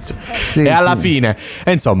all'inizio e alla fine,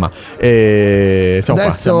 e insomma,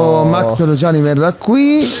 adesso Max Luciani verrà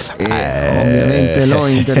qui e ovviamente lo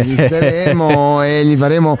intervisteremo e gli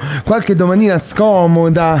faremo qualche domandina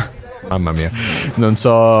scomoda. Mamma mia, non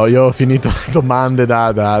so, io ho finito le domande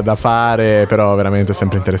da fare, però veramente è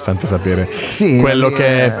sempre interessante sapere quello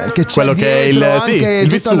che è il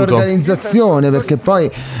tutta l'organizzazione, perché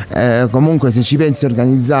poi comunque se ci pensi a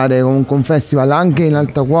organizzare un festival anche in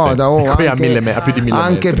alta quota o anche a più di 1000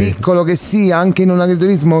 anche metri, piccolo che sia, anche in un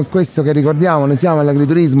agriturismo, questo che ricordiamo, noi siamo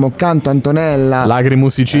all'agriturismo CantAntonella,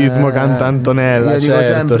 l'agrimusicismo CantAntonella, io dico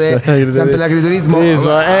sempre l'agriturismo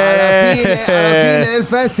alla fine del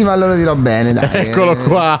festival, lo dirò bene, dai. Eccolo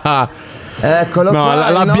qua.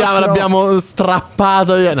 L'abbiamo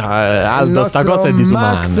strappato via. No, Aldo, sta cosa è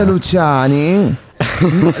disumana. Max Luciani,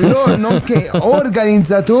 nonché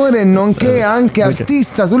organizzatore, nonché anche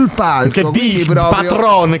artista sul palco, che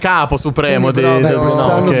patron, capo supremo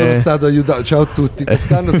quest'anno sono stato aiutato. Ciao a tutti,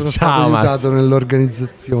 quest'anno sono stato aiutato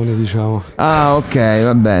nell'organizzazione, diciamo. Ah, ok,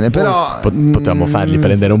 va bene. Però potremmo fargli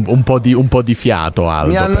prendere un po' di fiato,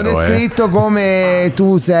 Aldo. Mi hanno descritto come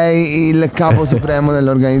tu sei il capo supremo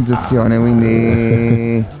dell'organizzazione,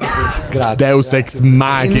 quindi grazie, Deus ex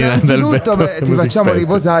machina del Vettore. Ti facciamo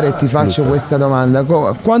riposare e ti faccio questa domanda: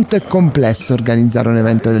 quanto è complesso organizzare un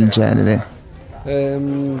evento del genere?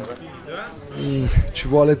 Ci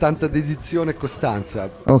vuole tanta dedizione e costanza.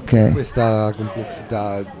 Ok. Questa è la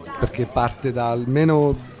complessità, perché parte da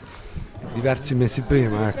almeno diversi mesi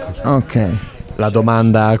prima, ecco. Ok. La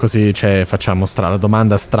domanda così, facciamo la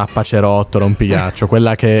domanda strappacerotto, rompighiaccio,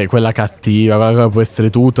 quella cattiva, quella che può essere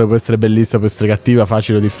tutto, può essere bellissima, può essere cattiva,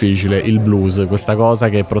 facile o difficile. Il blues, questa cosa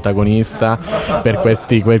che è protagonista per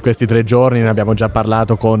questi 3 giorni. Ne abbiamo già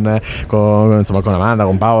parlato con Amanda,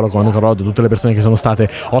 con Paolo, con Rod, tutte le persone che sono state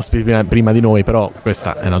ospiti prima di noi, però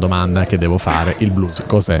questa è una domanda che devo fare. Il blues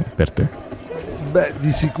cos'è per te? Beh,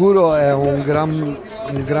 di sicuro è un gran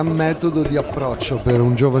metodo di approccio per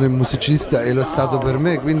un giovane musicista, e lo è stato per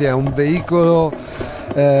me, quindi è un veicolo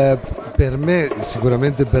per me,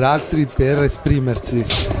 sicuramente per altri, per esprimersi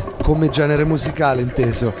come genere musicale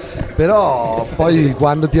inteso. Però poi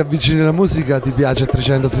quando ti avvicini alla musica ti piace a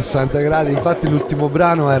 360 gradi. Infatti l'ultimo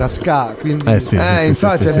brano era ska, quindi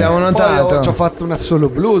infatti abbiamo notato. Poi ci ho fatto una solo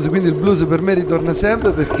blues, quindi il blues per me ritorna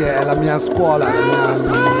sempre perché è la mia scuola,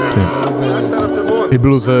 il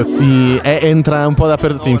blues entra un po'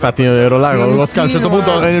 dappertutto. Infatti io ero là con lo ska, a un certo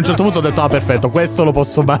punto ho detto perfetto, questo lo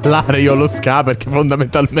posso ballare io lo ska, perché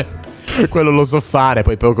fondamentalmente quello lo so fare.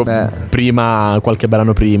 Poi prima, qualche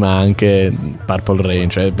brano prima, anche Purple Rain,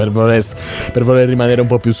 cioè per voler rimanere un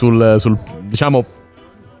po' più sul diciamo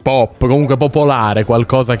pop, comunque popolare,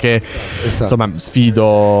 qualcosa che insomma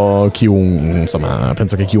sfido chiunque, insomma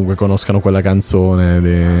penso che chiunque conoscano quella canzone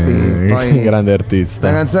di grande artista.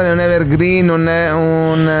 La canzone è un evergreen,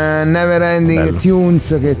 un never ending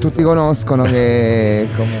tunes che tutti conoscono, che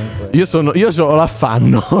comunque io ho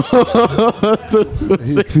l'affanno.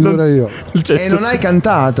 Figura io. E non hai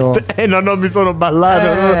cantato. Non mi sono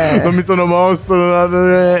ballato, non mi sono mosso,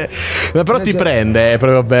 però ti prende, è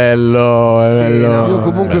proprio bello, è bello. Io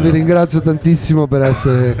comunque vi ringrazio tantissimo per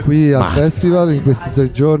essere qui al festival in questi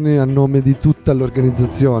 3 giorni a nome di tutta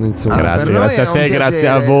l'organizzazione, insomma. Grazie a te, grazie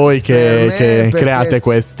a voi che create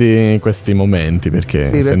questi momenti,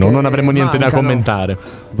 perché se no non avremo niente da commentare.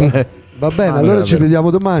 Va bene, allora ci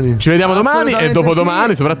vediamo domani. Ci vediamo domani e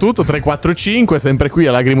dopodomani, soprattutto 3, 4, 5, sempre qui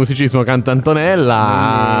all'Agrimusicismo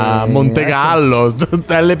CantAntonella a Montegallo,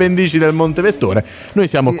 alle pendici del Monte Vettore. Noi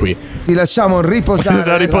siamo qui. Ti lasciamo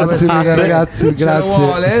riposare. Grazie ragazzi,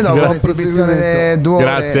 grazie.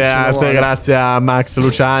 Grazie a te, grazie a Max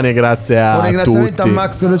Luciani, grazie a tutti. Un ringraziamento a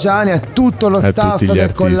Max Luciani, a tutto lo staff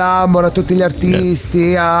che collabora, a tutti gli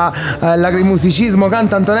artisti, all'Agrimusicismo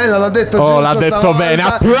CantAntonella. L'ho detto giusto, l'ha detto bene.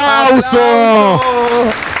 Applauso!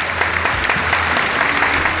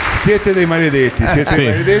 Siete dei maledetti,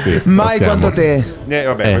 sì, mai quanto te.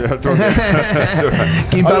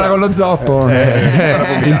 Chi impara con lo zoppo.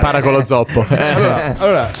 Impara con lo zoppo.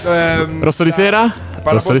 Allora, rosso di sera?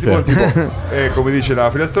 Rosso di sera. Come dice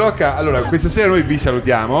la filastrocca. Allora, questa sera noi vi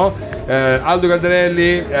salutiamo. Aldo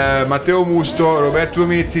Caldarelli, Matteo Musto, Roberto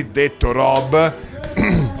Domizzi, detto Rob.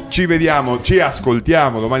 ci vediamo, ci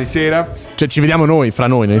ascoltiamo domani sera. Cioè ci vediamo noi, fra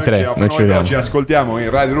noi tre. Ci ascoltiamo in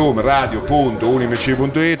Radio Room,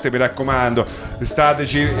 radio.unimc.it. Mi raccomando,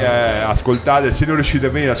 stateci, ascoltate. Se non riuscite a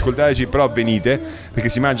venire, ascoltateci, però venite, perché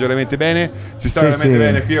si mangia veramente bene, si sta veramente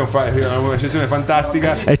bene. Qui è una sessione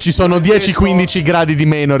fantastica. E ci sono 10-15 gradi di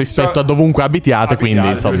meno rispetto a dovunque abitiate, quindi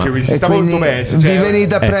insomma. Si sta molto bene. Vi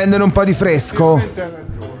venite a prendere un po' di fresco.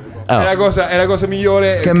 È la cosa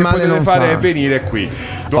migliore che potete fare è venire qui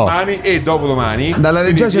domani e dopodomani. Dalla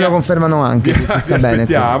regia ce lo confermano anche.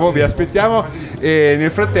 Vi aspettiamo e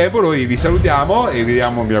nel frattempo noi vi salutiamo e vi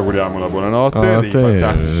auguriamo la buonanotte, dei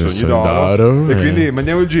fantastici sogni d'oro. E quindi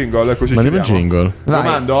mandiamo il jingle, così mandiamo il jingle. Lo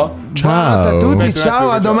mando? Ciao a tutti,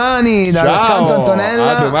 ciao, a domani dalla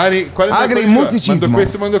CantAntonella. A domani. Agrimusicismo.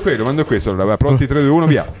 Mando questo. Allora, pronti 3, 2, 1,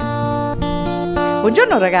 via.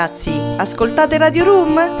 Buongiorno ragazzi, ascoltate Radio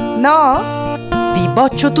Room? No? Vi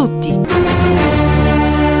boccio tutti!